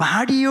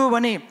बाँडियो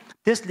भने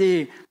त्यसले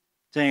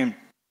चाहिँ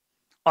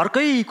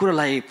अर्कै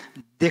कुरालाई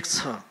देख्छ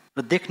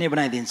र देख्ने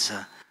बनाइदिन्छ।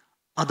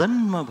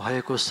 अदनमा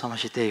भएको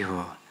समस्या त्यही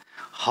हो।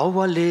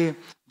 हव्वाले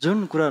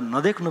जुन कुरा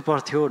नदेख्नु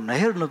पर्थ्यो,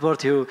 नहेर्नु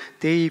पर्थ्यो,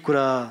 त्यही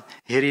कुरा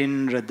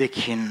हेरिन् र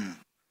देखिन्।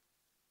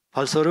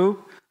 फलस्वरूप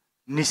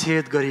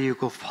निषेध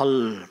गरिएको फल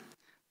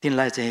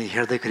तिनलाई चाहिँ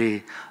हेर्दाखेरि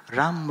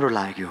राम्रो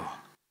लाग्यो,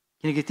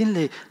 किनकि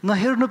तिनले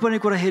नहेर्नु पर्ने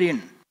कुरा हेरिन्।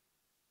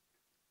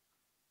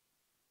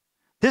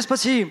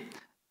 त्यसपछि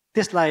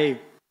त्यसलाई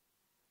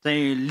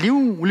चाहिँ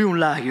लिउँ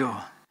लाग्यो।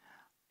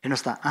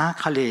 हेर्नुहोस् त,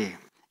 आँखाले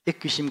एक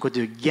किसिमको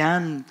त्यो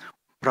ज्ञान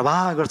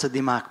प्रवाह गर्छ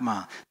दिमागमा,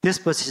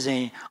 त्यसपछि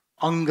चाहिँ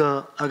अङ्ग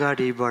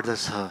अगाडि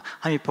बढ्दछ।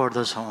 हामी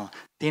पढ्दछौँ,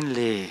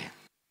 तिनले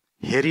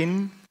हेरिन्,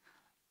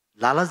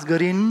 लालच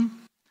गरिन्,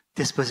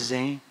 त्यसपछि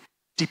चाहिँ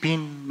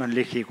टिपिन् भनेर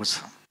लेखिएको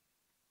छ।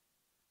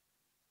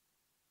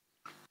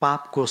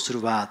 पापको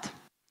सुरुवात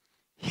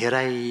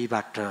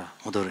हेराइबाट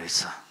हुँदो रहेछ।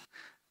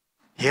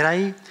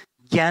 हेराइ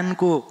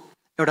ज्ञानको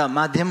एउटा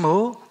माध्यम हो,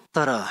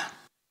 तर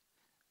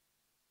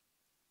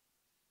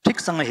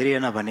ठिकसँग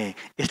हेरिएन भने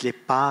यसले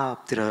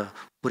पापतिर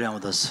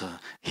पुर्याउँदछ।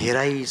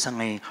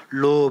 हेराइसँगै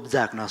लोभ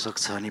जाग्न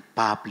सक्छ अनि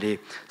पापले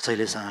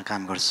शैलीसँग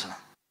काम गर्छ।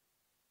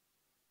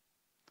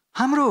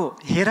 हाम्रो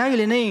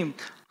हेराइले नै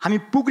हामी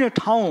पुग्ने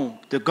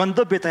ठाउँ, त्यो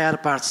गन्तव्य तयार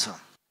पार्छ।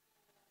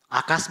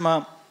 आकाशमा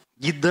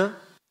गिद्ध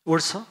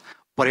उड्छ,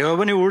 परेवा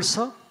पनि उड्छ।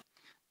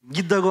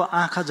 गिद्धको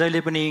आँखा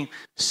जहिले पनि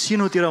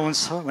सिनोतिर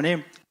हुन्छ भने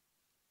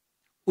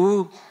ऊ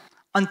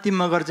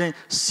अन्तिममा गएर चाहिँ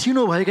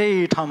सिनो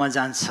भएकै ठाउँमा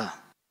जान्छ,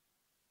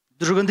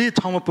 दुर्गन्धित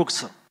ठाउँमा पुग्छ।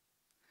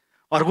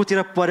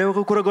 अर्कोतिर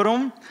परेवाको कुरा गरौँ,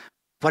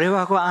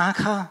 परेवाको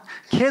आँखा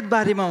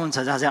खेतबारीमा हुन्छ,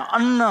 जहाँ चाहिँ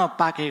अन्न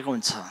पाकेको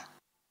हुन्छ।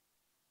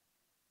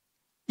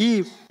 यी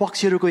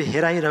पक्षीहरूको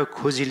हेराइ र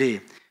खोजीले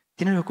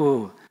तिनीहरूको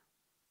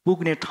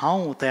पुग्ने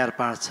ठाउँ तयार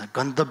पार्छ,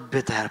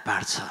 गन्तव्य तयार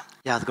पार्छ।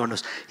 याद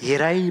गर्नुहोस्,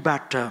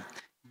 हेराइबाट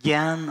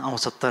ज्ञान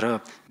आउँछ, तर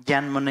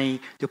ज्ञानमा नै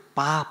त्यो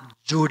पाप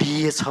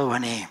जोडिएछ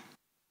भने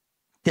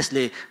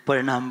त्यसले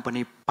परिणाम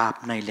पनि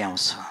पाप नै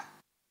ल्याउँछ।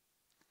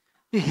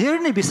 यो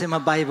हेर्ने विषयमा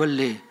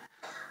बाइबलले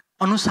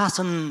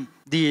अनुशासन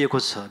दिएको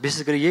छ।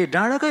 विशेष गरी यही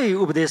डाँडाकै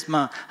उपदेशमा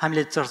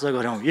हामीले चर्चा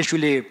गऱ्यौँ।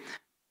 येशूले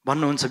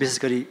भन्नुहुन्छ विशेष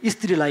गरी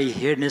स्त्रीलाई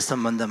हेर्ने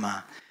सम्बन्धमा,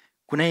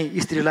 कुनै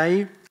स्त्रीलाई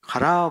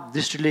खराब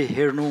दृष्टिले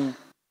हेर्नु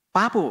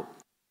पाप हो।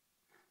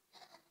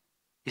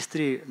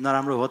 स्त्री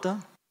नराम्रो हो त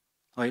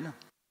होइन।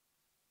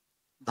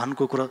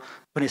 धनको कुरा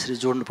पनि यसरी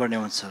जोड्नुपर्ने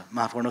हुन्छ।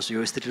 माफ गर्नुहोस्,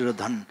 यो स्त्री र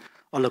धन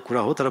अलग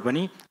कुरा हो, तर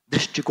पनि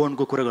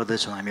दृष्टिकोणको कुरा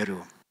गर्दैछौँ हामीहरू।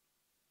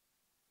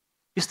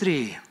 स्त्री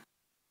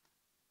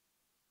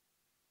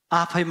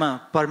आफैमा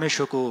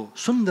परमेश्वरको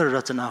सुन्दर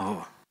रचना हो,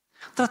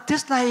 तर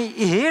त्यसलाई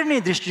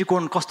हेर्ने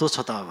दृष्टिकोण कस्तो छ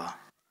त? अब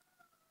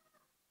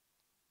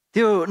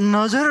त्यो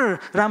नजर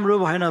राम्रो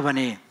भएन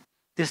भने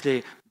त्यसले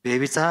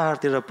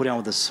व्यभिचारतिर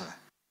पुर्याउँदछ।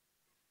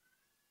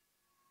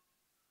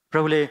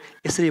 प्रभुले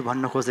यसरी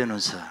भन्न खोज्दै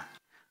हुनुहुन्छ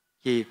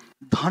कि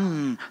धन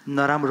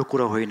नराम्रो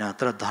कुरा होइन,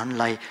 तर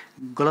धनलाई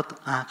गलत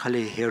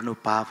आँखाले हेर्नु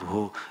पाप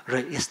हो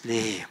र यसले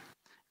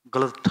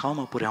गलत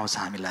ठाउँमा पुर्याउँछ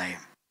हामीलाई।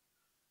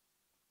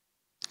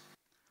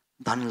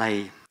 धनलाई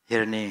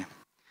हेर्ने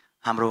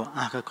हाम्रो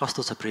आँखा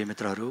कस्तो छ प्रिय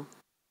मित्रहरू?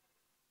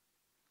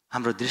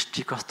 हाम्रो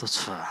दृष्टि कस्तो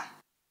छ?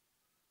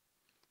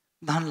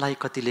 धनलाई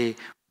कतिले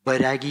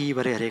वैरागी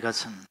भएर हेरेका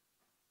छन्।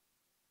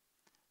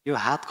 यो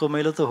हातको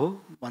मैलो त हो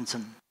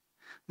भन्छन्।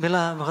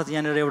 बेला बखत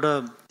यहाँनिर एउटा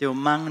त्यो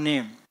माग्ने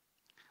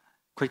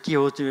खोइ के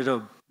हो त्यो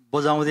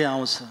बजाउँदै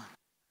आउँछ,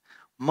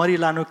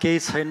 मरिलानु केही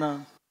छैन,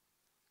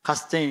 खास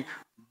चाहिँ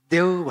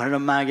देऊ भनेर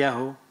माग्या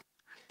हो।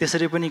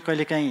 त्यसरी पनि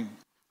कहिलेकाहीँ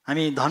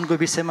हामी धनको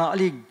विषयमा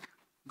अलिक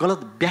गलत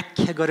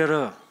व्याख्या गरेर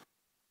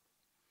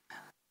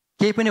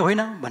केही पनि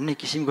होइन भन्ने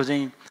किसिमको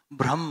चाहिँ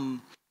भ्रम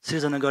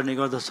सृजना गर्ने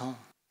गर्दछौँ।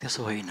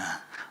 त्यसो होइन,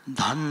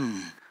 धन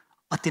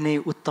अति नै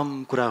उत्तम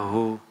कुरा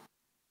हो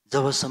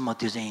जबसम्म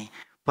त्यो चाहिँ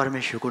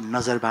परमेश्वरको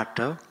नजरबाट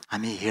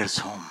हामी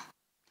हेर्छौँ,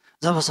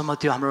 जबसम्म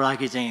त्यो हाम्रो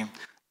लागि चाहिँ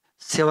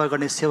सेवा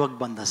गर्ने सेवक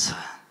बन्दछ।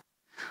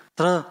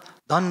 तर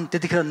धन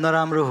त्यतिखेर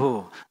नराम्रो हो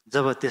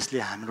जब त्यसले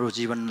हाम्रो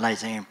जीवनलाई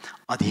चाहिँ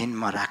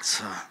अधीनमा राख्छ।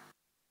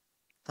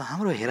 त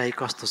हाम्रो हेराइ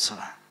कस्तो छ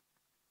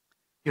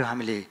यो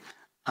हामीले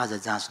आज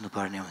जाँच्नु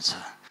पर्ने हुन्छ।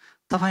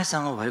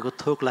 तपाईँसँग भएको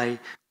थोकलाई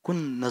कुन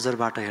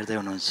नजरबाट हेर्दै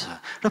हुनुहुन्छ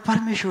र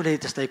परमेश्वरले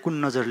त्यसलाई कुन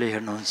नजरले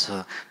हेर्नुहुन्छ,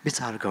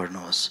 विचार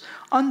गर्नुहोस्।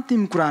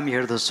 अन्तिम कुरा हामी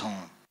हेर्दछौँ,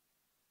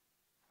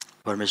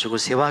 परमेश्वरको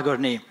सेवा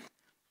गर्ने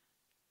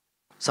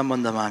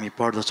सम्बन्धमा हामी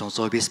पढ्दछौँ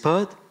 24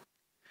 पद।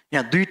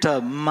 यहाँ दुईटा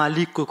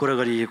मालिकको कुरा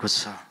गरिएको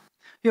छ।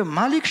 यो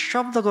मालिक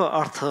शब्दको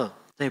अर्थ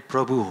चाहिँ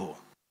प्रभु हो।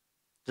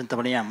 जुन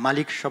तपाईँले यहाँ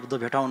मालिक शब्द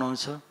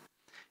भेटाउनुहुन्छ,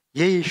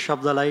 यही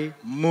शब्दलाई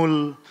मूल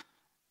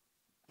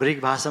ग्रिक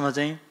भाषामा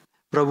चाहिँ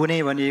प्रभु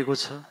नै भनिएको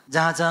छ।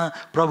 जहाँ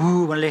जहाँ प्रभु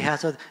भनेर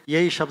लेखेको छ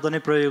यही शब्द नै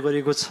प्रयोग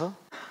गरिएको छ।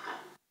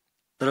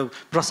 तर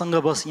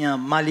प्रसङ्गवश यहाँ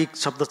मालिक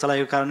शब्द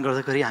चलाएको कारण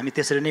गर्दाखेरि हामी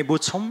त्यसरी नै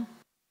बुझ्छौँ।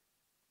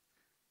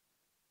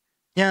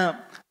 यहाँ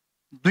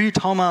दुई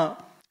ठाउँमा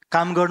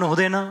काम गर्नु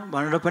हुँदैन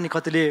भनेर पनि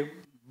कतिले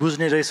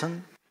बुझ्ने रहेछन्।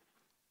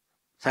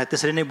 सायद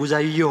त्यसरी नै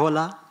बुझाइयो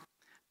होला।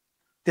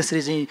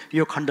 त्यसरी चाहिँ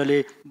यो खण्डले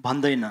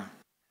भन्दैन।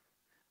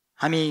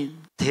 हामी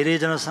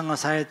धेरैजनासँग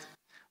सायद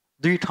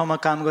दुई ठाउँमा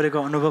काम गरेको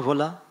अनुभव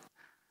होला।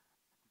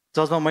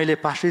 जसमा मैले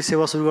पास्टरी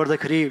सेवा सुरु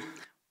गर्दाखेरि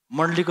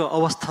मण्डलीको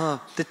अवस्था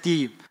त्यति,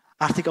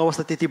 आर्थिक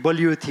अवस्था त्यति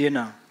बलियो थिएन।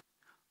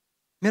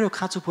 मेरो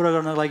खाँचो पुरा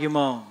गर्नको लागि म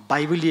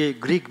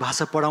बाइबलीय ग्रिक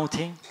भाषा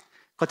पढाउँथेँ।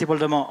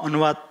 कतिपल्ट म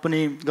अनुवाद पनि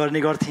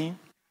गर्ने गर्थेँ।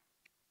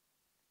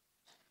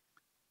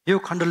 यो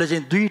खण्डले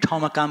चाहिँ दुई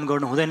ठाउँमा काम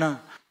गर्नु हुँदैन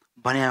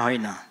भने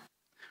होइन,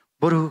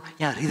 बरु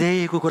यहाँ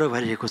हृदयको कुरा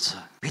भइरहेको छ।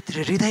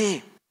 भित्री हृदय,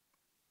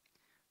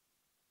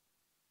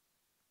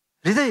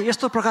 हृदय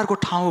यस्तो प्रकारको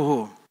ठाउँ हो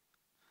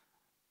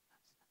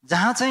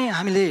जहाँ चाहिँ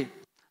हामीले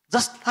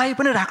जसलाई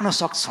पनि राख्न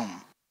सक्छौँ।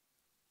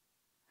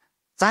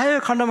 चाहे यो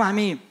खण्डमा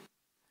हामी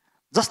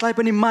जसलाई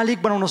पनि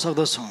मालिक बनाउन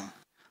सक्दछौँ,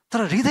 तर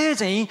हृदय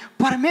चाहिँ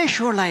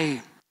परमेश्वरलाई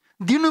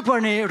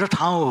दिनुपर्ने एउटा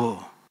ठाउँ हो।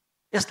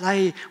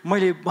 यसलाई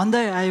मैले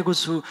भन्दै आएको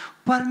छु,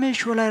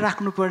 परमेश्वरलाई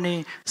राख्नुपर्ने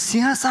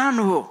सिंहासन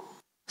हो।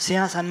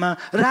 सिंहासनमा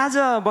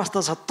राजा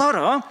बस्दछ, तर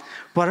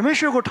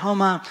परमेश्वरको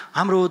ठाउँमा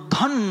हाम्रो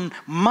धन,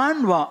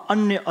 मान वा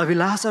अन्य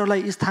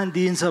अभिलाषाहरूलाई स्थान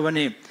दिइन्छ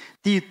भने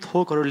ती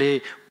थोकहरूले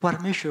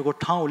परमेश्वरको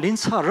ठाउँ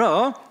लिन्छ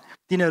र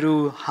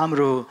तिनीहरू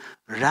हाम्रो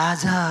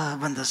राजा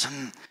बन्दछन्।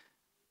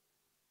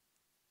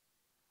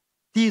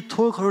 ती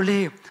थोकहरूले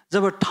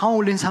जब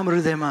ठाउँ लिन्छ हाम्रो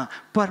हृदयमा,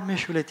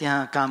 परमेश्वरले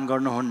त्यहाँ काम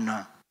गर्नुहुन्न।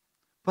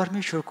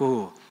 परमेश्वरको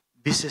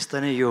विशेषता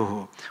नै यो हो,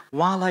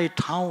 उहाँलाई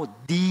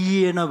ठाउँ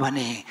दिइएन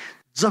भने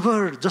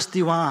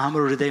जबरजस्ती उहाँ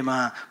हाम्रो हृदयमा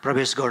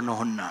प्रवेश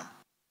गर्नुहुन्न।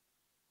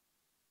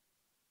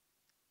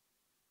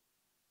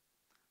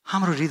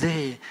 हाम्रो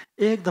हृदय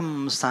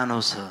एकदम सानो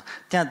छ,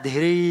 त्यहाँ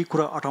धेरै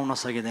कुरा अटाउन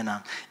सकिँदैन।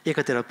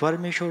 एकातिर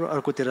परमेश्वर,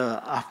 अर्कोतिर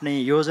आफ्नै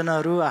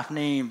योजनाहरू,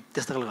 आफ्नै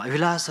त्यस्ता खालको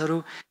अभिलाषहरू,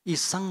 यी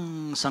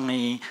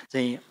सँगसँगै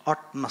चाहिँ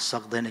अट्न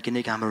सक्दैन,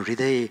 किनकि हाम्रो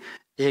हृदय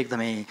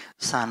एकदमै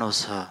सानो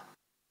छ।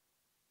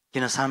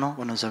 किन सानो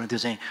भन्नुहुन्छ भने त्यो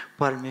चाहिँ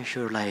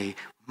परमेश्वरलाई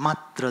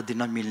मात्र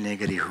दिन मिल्ने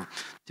गरी हो,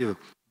 त्यो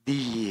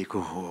दिइएको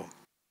हो।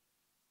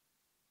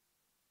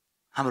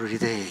 हाम्रो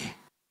हृदय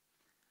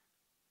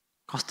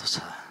कस्तो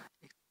छ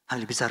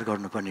हामीले विचार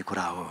गर्नुपर्ने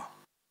कुरा हो।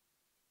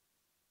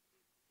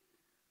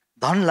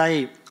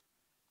 धनलाई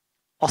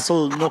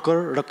असल नोकर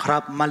र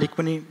खराब मालिक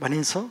पनि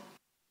भनिन्छ।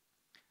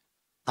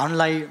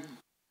 धनलाई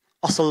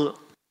असल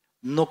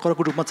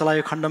नोकरको रूपमा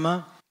चलाएको खण्डमा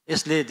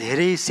यसले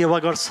धेरै सेवा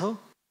गर्छ,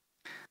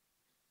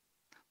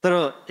 तर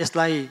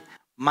यसलाई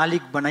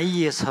मालिक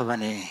बनाइएछ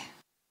भने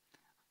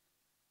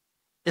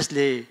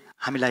यसले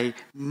हामीलाई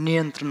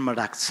नियन्त्रणमा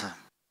राख्छ।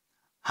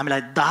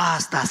 हामीलाई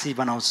दास दासी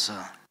बनाउँछ।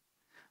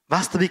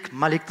 वास्तविक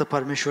मालिक त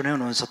परमेश्वर नै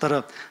हुनुहुन्छ, तर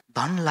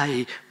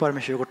धनलाई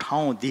परमेश्वरको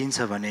ठाउँ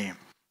दिइन्छ भने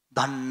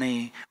धन नै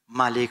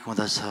मालिक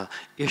हुँदछ।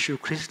 येशू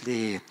ख्रीष्टले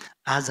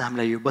आज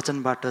हामीलाई यो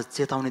वचनबाट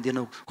चेतावनी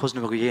दिनु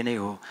खोज्नुभएको यही नै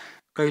हो,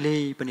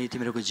 कहिल्यै पनि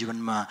तिमीहरूको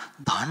जीवनमा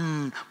धन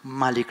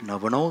मालिक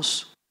नबनोस्।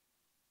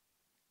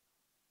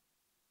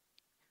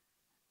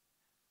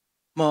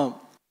 म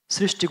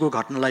सृष्टिको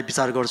घटनालाई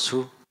विचार गर्छु।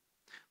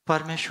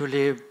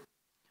 परमेश्वरले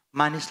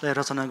मानिसलाई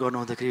रचना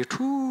गर्नुहुँदाखेरि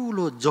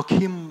ठुलो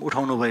जोखिम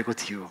उठाउनु भएको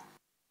थियो।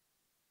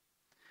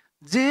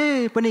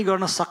 जे पनि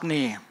गर्न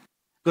सक्ने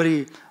गरी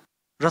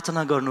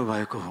रचना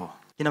गर्नुभएको हो,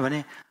 किनभने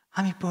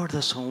हामी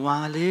पढ्दछौँ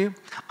उहाँले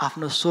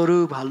आफ्नो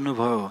स्वरूप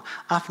हाल्नुभयो,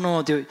 आफ्नो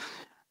त्यो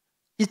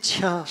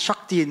इच्छा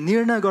शक्ति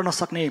निर्णय गर्न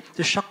सक्ने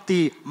त्यो शक्ति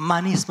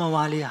मानिसमा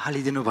उहाँले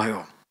हालिदिनु भयो।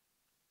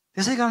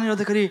 त्यसै कारणले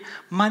गर्दाखेरि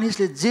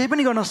मानिसले जे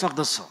पनि गर्न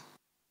सक्दछ।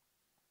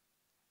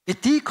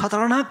 यति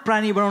खतरनाक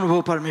प्राणी बनाउनु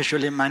भयो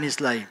परमेश्वरले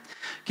मानिसलाई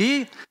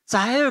कि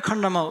चाहेको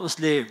खण्डमा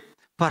उसले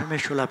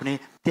परमेश्वरलाई पनि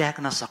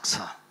त्याग्न सक्छ।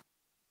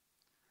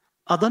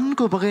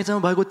 अदनको बगैँचामा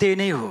भएको त्यही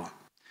नै हो।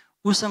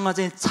 उसँग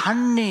चाहिँ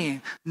छान्ने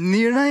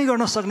निर्णय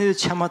गर्न सक्ने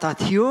क्षमता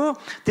थियो,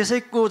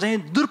 त्यसैको चाहिँ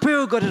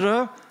दुरुपयोग गरेर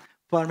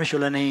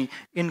परमेश्वरलाई नै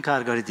इन्कार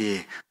गरिदिए।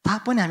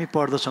 तापनि हामी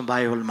पढ्दछौँ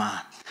बाइबलमा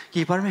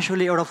कि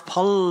परमेश्वरले एउटा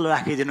फल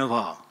राखिदिनु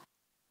भयो।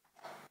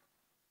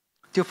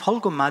 त्यो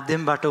फलको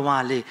माध्यमबाट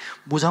उहाँले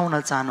बुझाउन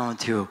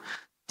चाहनुहुन्थ्यो,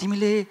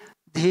 तिमीले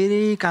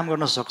धेरै काम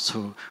गर्न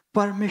सक्छौ,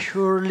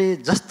 परमेश्वरले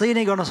जस्तै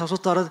नै गर्न सक्छौ,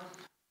 तर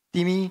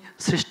तिमी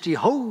सृष्टि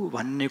हौ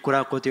भन्ने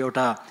कुराको त्यो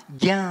एउटा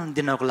ज्ञान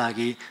दिनको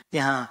लागि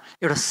त्यहाँ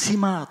एउटा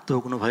सीमा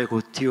तोक्नु भएको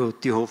थियो।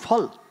 त्यो हो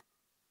फल।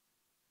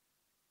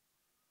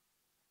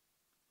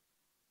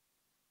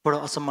 बडो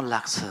अचम्म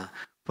लाग्छ,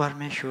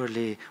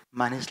 परमेश्वरले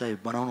मानिसलाई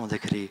बनाउनु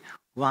हुँदाखेरि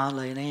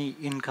उहाँलाई नै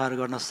इन्कार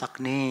गर्न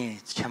सक्ने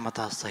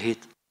क्षमता सहित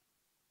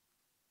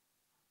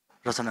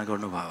रचना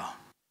गर्नुभयो।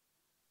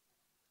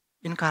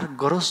 इन्कार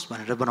गरोस्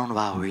भनेर बनाउनु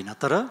भएको होइन,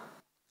 तर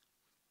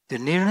त्यो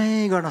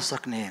निर्णय गर्न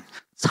सक्ने,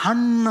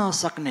 छान्न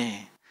सक्ने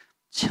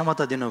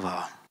क्षमता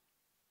दिनुभयो।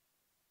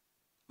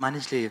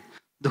 मानिसले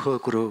दुःखको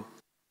कुरो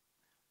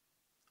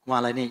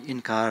उहाँलाई नै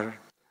इन्कार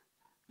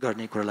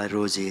गर्ने कुरालाई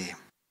रोजे।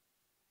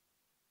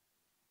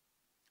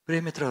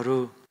 प्रिय मित्रहरू,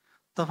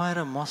 तपाईँ र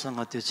मसँग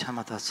त्यो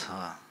क्षमता छ।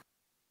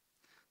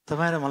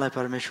 तपाईँ र मलाई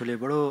परमेश्वरले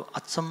बडो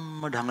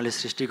अचम्म ढङ्गले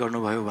सृष्टि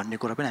गर्नुभयो भन्ने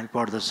कुरा पनि हामी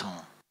पढ्दछौँ।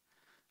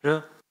 र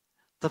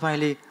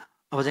तपाईँले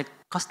अब चाहिँ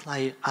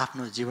कसलाई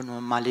आफ्नो जीवनमा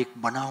मालिक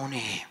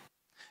बनाउने,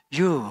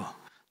 यो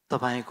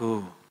तपाईँको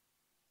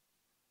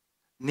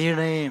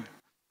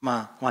निर्णयमा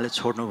उहाँले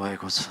छोड्नु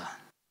भएको छ।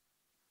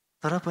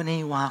 तर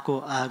पनि उहाँको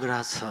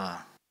आग्रह छ,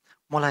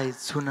 मलाई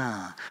चुन,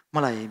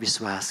 मलाई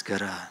विश्वास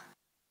गर।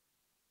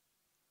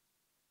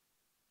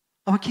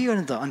 अब के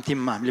गर्ने त?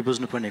 अन्तिममा हामीले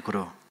बुझ्नुपर्ने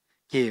कुरो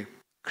के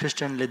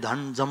क्रिस्चियनले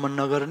धन जम्मा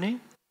नगर्ने,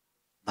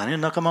 धन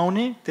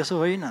नकमाउने, त्यसो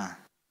होइन।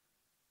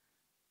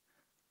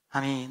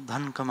 हामी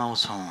धन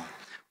कमाउँछौँ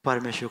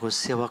परमेश्वरको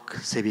सेवक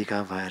सेविका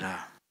भएर,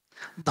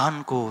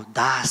 धनको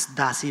दास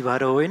दासी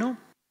भएर होइनौँ।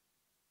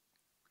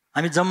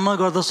 हामी जम्मा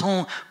गर्दछौँ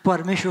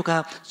परमेश्वरका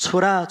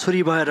छोरा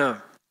छोरी भएर,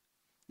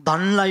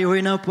 धनलाई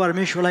होइन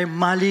परमेश्वरलाई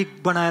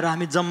मालिक बनाएर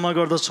हामी जम्मा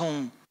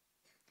गर्दछौँ।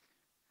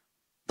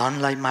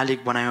 धनलाई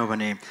मालिक बनायौँ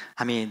भने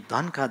हामी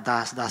धनका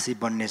दास दासी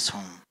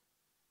बन्नेछौँ।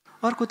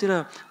 अर्कोतिर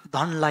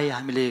धनलाई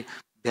हामीले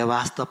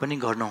व्यवस्था पनि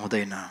गर्न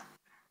हुँदैन।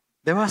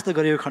 व्यवस्था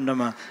गरेको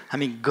खण्डमा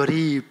हामी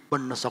गरिब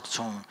बन्न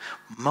सक्छौँ,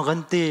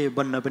 मगन्ते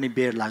बन्न पनि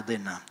बेर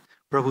लाग्दैन।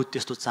 प्रभु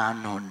त्यस्तो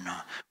चाहनुहुन्न।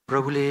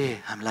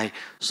 प्रभुले हामीलाई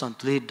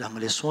सन्तुलित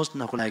ढङ्गले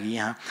सोच्नको लागि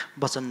यहाँ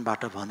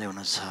वचनबाट भन्दै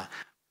हुनुहुन्छ,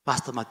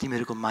 वास्तवमा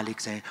तिमीहरूको मालिक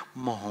चाहिँ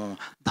म हुँ,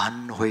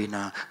 धन होइन।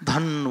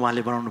 धन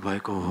उहाँले बनाउनु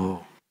भएको हो,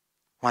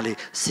 उहाँले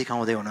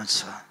सिकाउँदै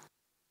हुनुहुन्छ।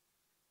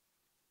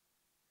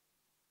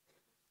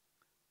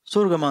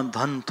 स्वर्गमा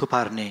धन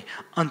थुपार्ने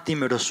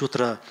अन्तिम एउटा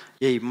सूत्र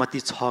यही मत्ती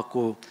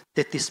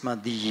 6:33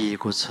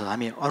 दिइएको छ।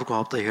 हामी अर्को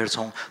हप्ता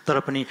हेर्छौँ, तर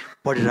पनि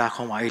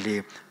पढिराखौँ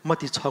अहिले।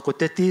 मत्ती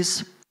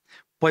 6:33,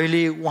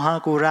 पहिले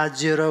उहाँको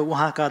राज्य र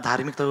उहाँका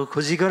धार्मिकताको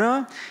खोजी गर,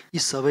 यी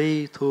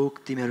सबै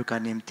थोक तिमीहरूका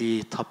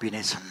निम्ति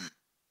थपिनेछन्।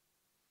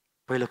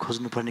 पहिला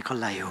खोज्नुपर्ने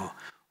कसलाई हो?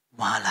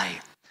 उहाँलाई,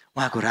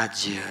 उहाँको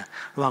राज्य,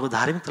 उहाँको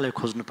धार्मिकतालाई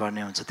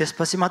खोज्नुपर्ने हुन्छ।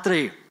 त्यसपछि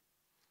मात्रै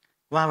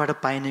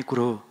उहाँबाट पाइने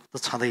कुरो त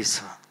छँदैछ,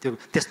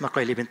 त्यसमा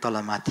कहिले पनि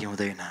तलमाथि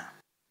हुँदैन।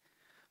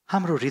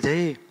 हाम्रो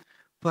हृदय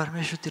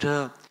परमेश्वरतिर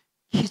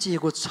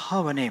खिचिएको छ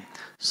भने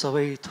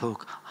सबै थोक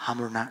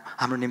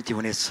हाम्रो निम्ति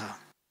हुनेछ।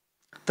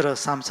 तर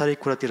सांसारिक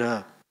कुरातिर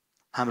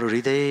हाम्रो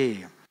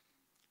हृदय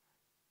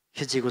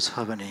खिचिएको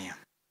छ भने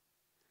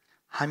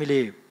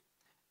हामीले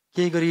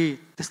केही गरी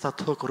त्यस्ता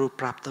थोकहरू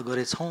प्राप्त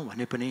गरेछौँ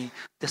भने पनि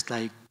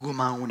त्यसलाई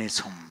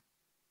गुमाउनेछौँ।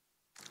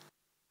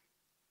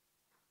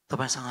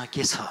 तपाईँसँग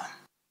के छ?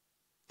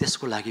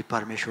 त्यसको लागि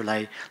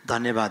परमेश्वरलाई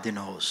धन्यवाद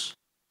दिनुहोस्।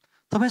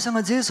 तपाईँसँग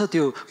जे छ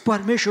त्यो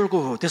परमेश्वरको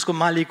हो, त्यसको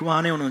मालिक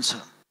उहाँ नै हुनुहुन्छ।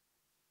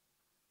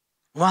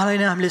 उहाँलाई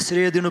नै हामीले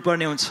श्रेय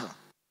दिनुपर्ने हुन्छ।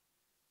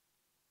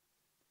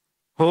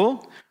 हो,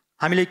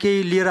 हामीले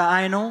केही लिएर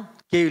आएनौँ,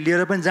 केही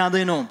लिएर पनि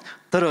जाँदैनौँ,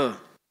 तर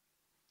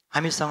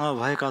हामीसँग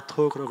भएका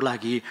थोकहरूको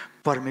लागि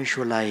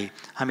परमेश्वरलाई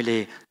हामीले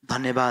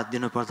धन्यवाद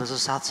दिनुपर्दछ।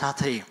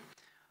 साथसाथै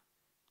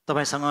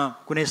तपाईसँग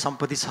कुनै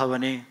सम्पत्ति छ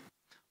भने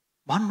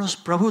भन्नुहोस्,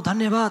 प्रभु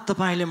धन्यवाद,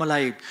 तपाईँले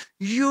मलाई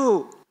यो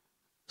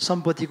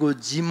सम्पत्तिको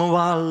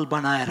जिम्मेवार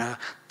बनाएर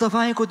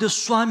तपाईँको त्यो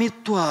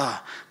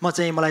स्वामित्वमा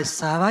चाहिँ मलाई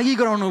सहभागी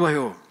गराउनु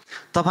भयो।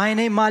 तपाईँ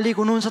नै मालिक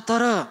हुनुहुन्छ,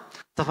 तर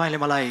तपाईँले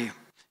मलाई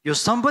यो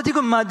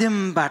सम्पत्तिको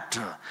माध्यमबाट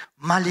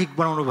मालिक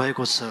बनाउनु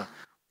भएको छ।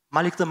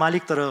 मालिक त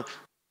मालिक, तर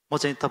म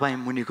चाहिँ तपाईँ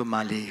मुनिको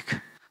मालिक,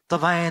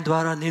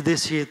 तपाईँद्वारा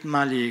निर्देशित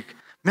मालिक,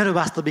 मेरो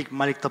वास्तविक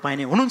मालिक तपाईँ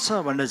नै हुनुहुन्छ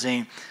भनेर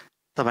चाहिँ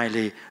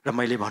तपाईँले र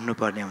मैले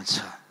भन्नुपर्ने हुन्छ।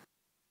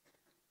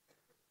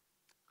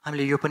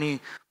 हामीले यो पनि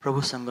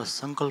प्रभुसँग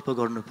सङ्कल्प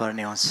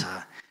गर्नुपर्ने हुन्छ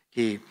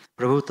कि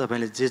प्रभु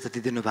तपाईँले जे जति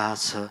दिनुभएको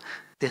छ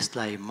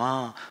त्यसलाई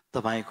म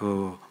तपाईँको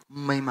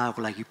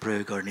महिमाको लागि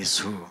प्रयोग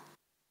गर्नेछु।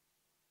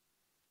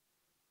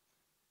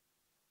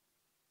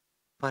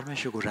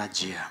 परमेश्वरको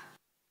राज्य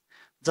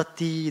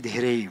जति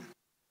धेरै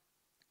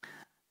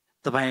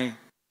तपाईँ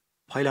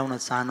फैलाउन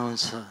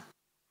चाहनुहुन्छ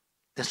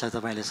त्यसलाई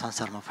तपाईँले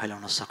संसारमा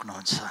फैलाउन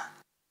सक्नुहुन्छ।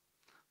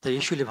 त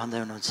येशूले भन्दै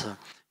हुनुहुन्छ,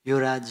 यो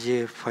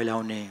राज्य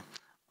फैलाउने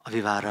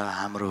अभिभार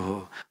हाम्रो हो,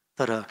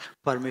 तर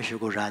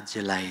परमेश्वरको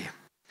राज्यलाई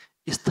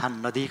स्थान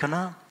नदिइकन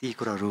ती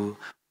कुराहरू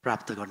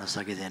प्राप्त गर्न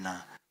सकिँदैन।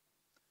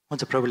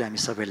 हुन्छ, प्रभुले हामी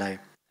सबैलाई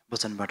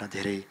वचनबाट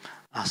धेरै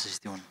आशिष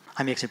दिउन्।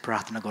 हामी एकछिन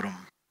प्रार्थना गरौँ।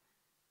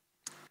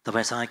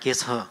 तपाईँसँग के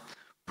छ,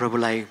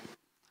 प्रभुलाई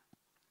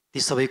ती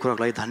सबै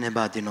कुराको लागि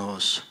धन्यवाद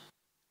दिनुहोस्।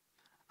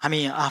 हामी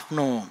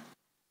आफ्नो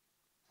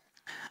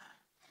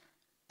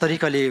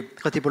तरिकाले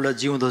कतिपल्ट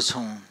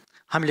जिउँदछौँ,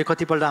 हामीले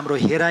कतिपल्ट हाम्रो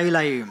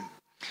हेराइलाई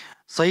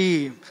सही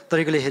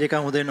तरिकाले हेरेका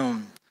हुँदैनौँ।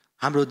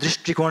 हाम्रो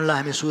दृष्टिकोणलाई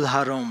हामी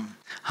सुधारौँ,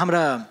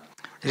 हाम्रा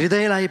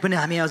हृदयलाई पनि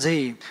हामी अझै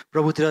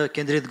प्रभुतिर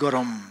केन्द्रित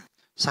गरौँ।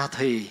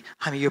 साथै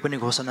हामी यो पनि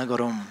घोषणा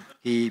गरौँ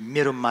कि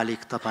मेरो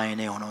मालिक तपाईँ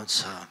नै हुनुहुन्छ।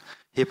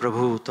 हे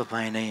प्रभु,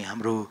 तपाईँ नै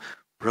हाम्रो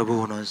प्रभु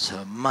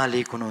हुनुहुन्छ,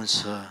 मालिक हुनुहुन्छ।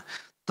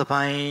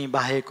 तपाईँ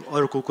बाहेक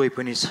अर्को कोही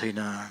पनि छैन।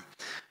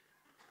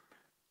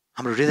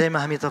 हाम्रो हृदयमा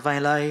हामी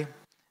तपाईँलाई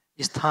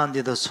स्थान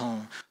दिँदछौँ।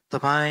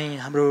 तपाईँ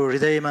हाम्रो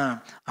हृदयमा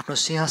आफ्नो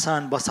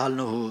सिंहासन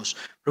बसाल्नुहोस्।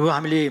 प्रभु,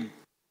 हामीले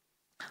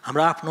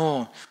हाम्रो आफ्नो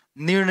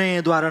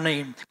निर्णयद्वारा नै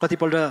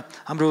कतिपल्ट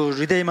हाम्रो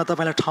हृदयमा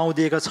तपाईँलाई ठाउँ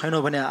दिएका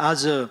छैनौँ भने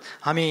आज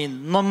हामी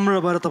नम्र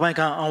भएर तपाईँ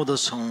कहाँ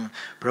आउँदछौँ।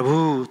 प्रभु,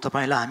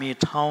 तपाईँलाई हामी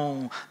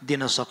ठाउँ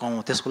दिन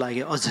सकौँ त्यसको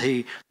लागि अझै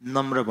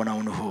नम्र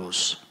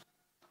बनाउनुहोस्।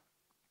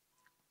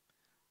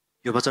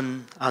 यो वचन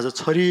आज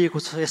छरिएको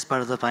छ,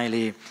 यसबाट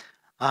तपाईँले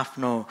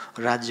आफ्नो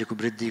राज्यको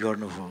वृद्धि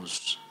गर्नुहोस्।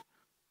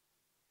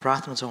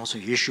 प्रार्थना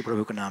चाहन्छु येशू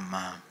प्रभुको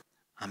नाममा,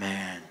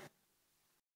 आमेन।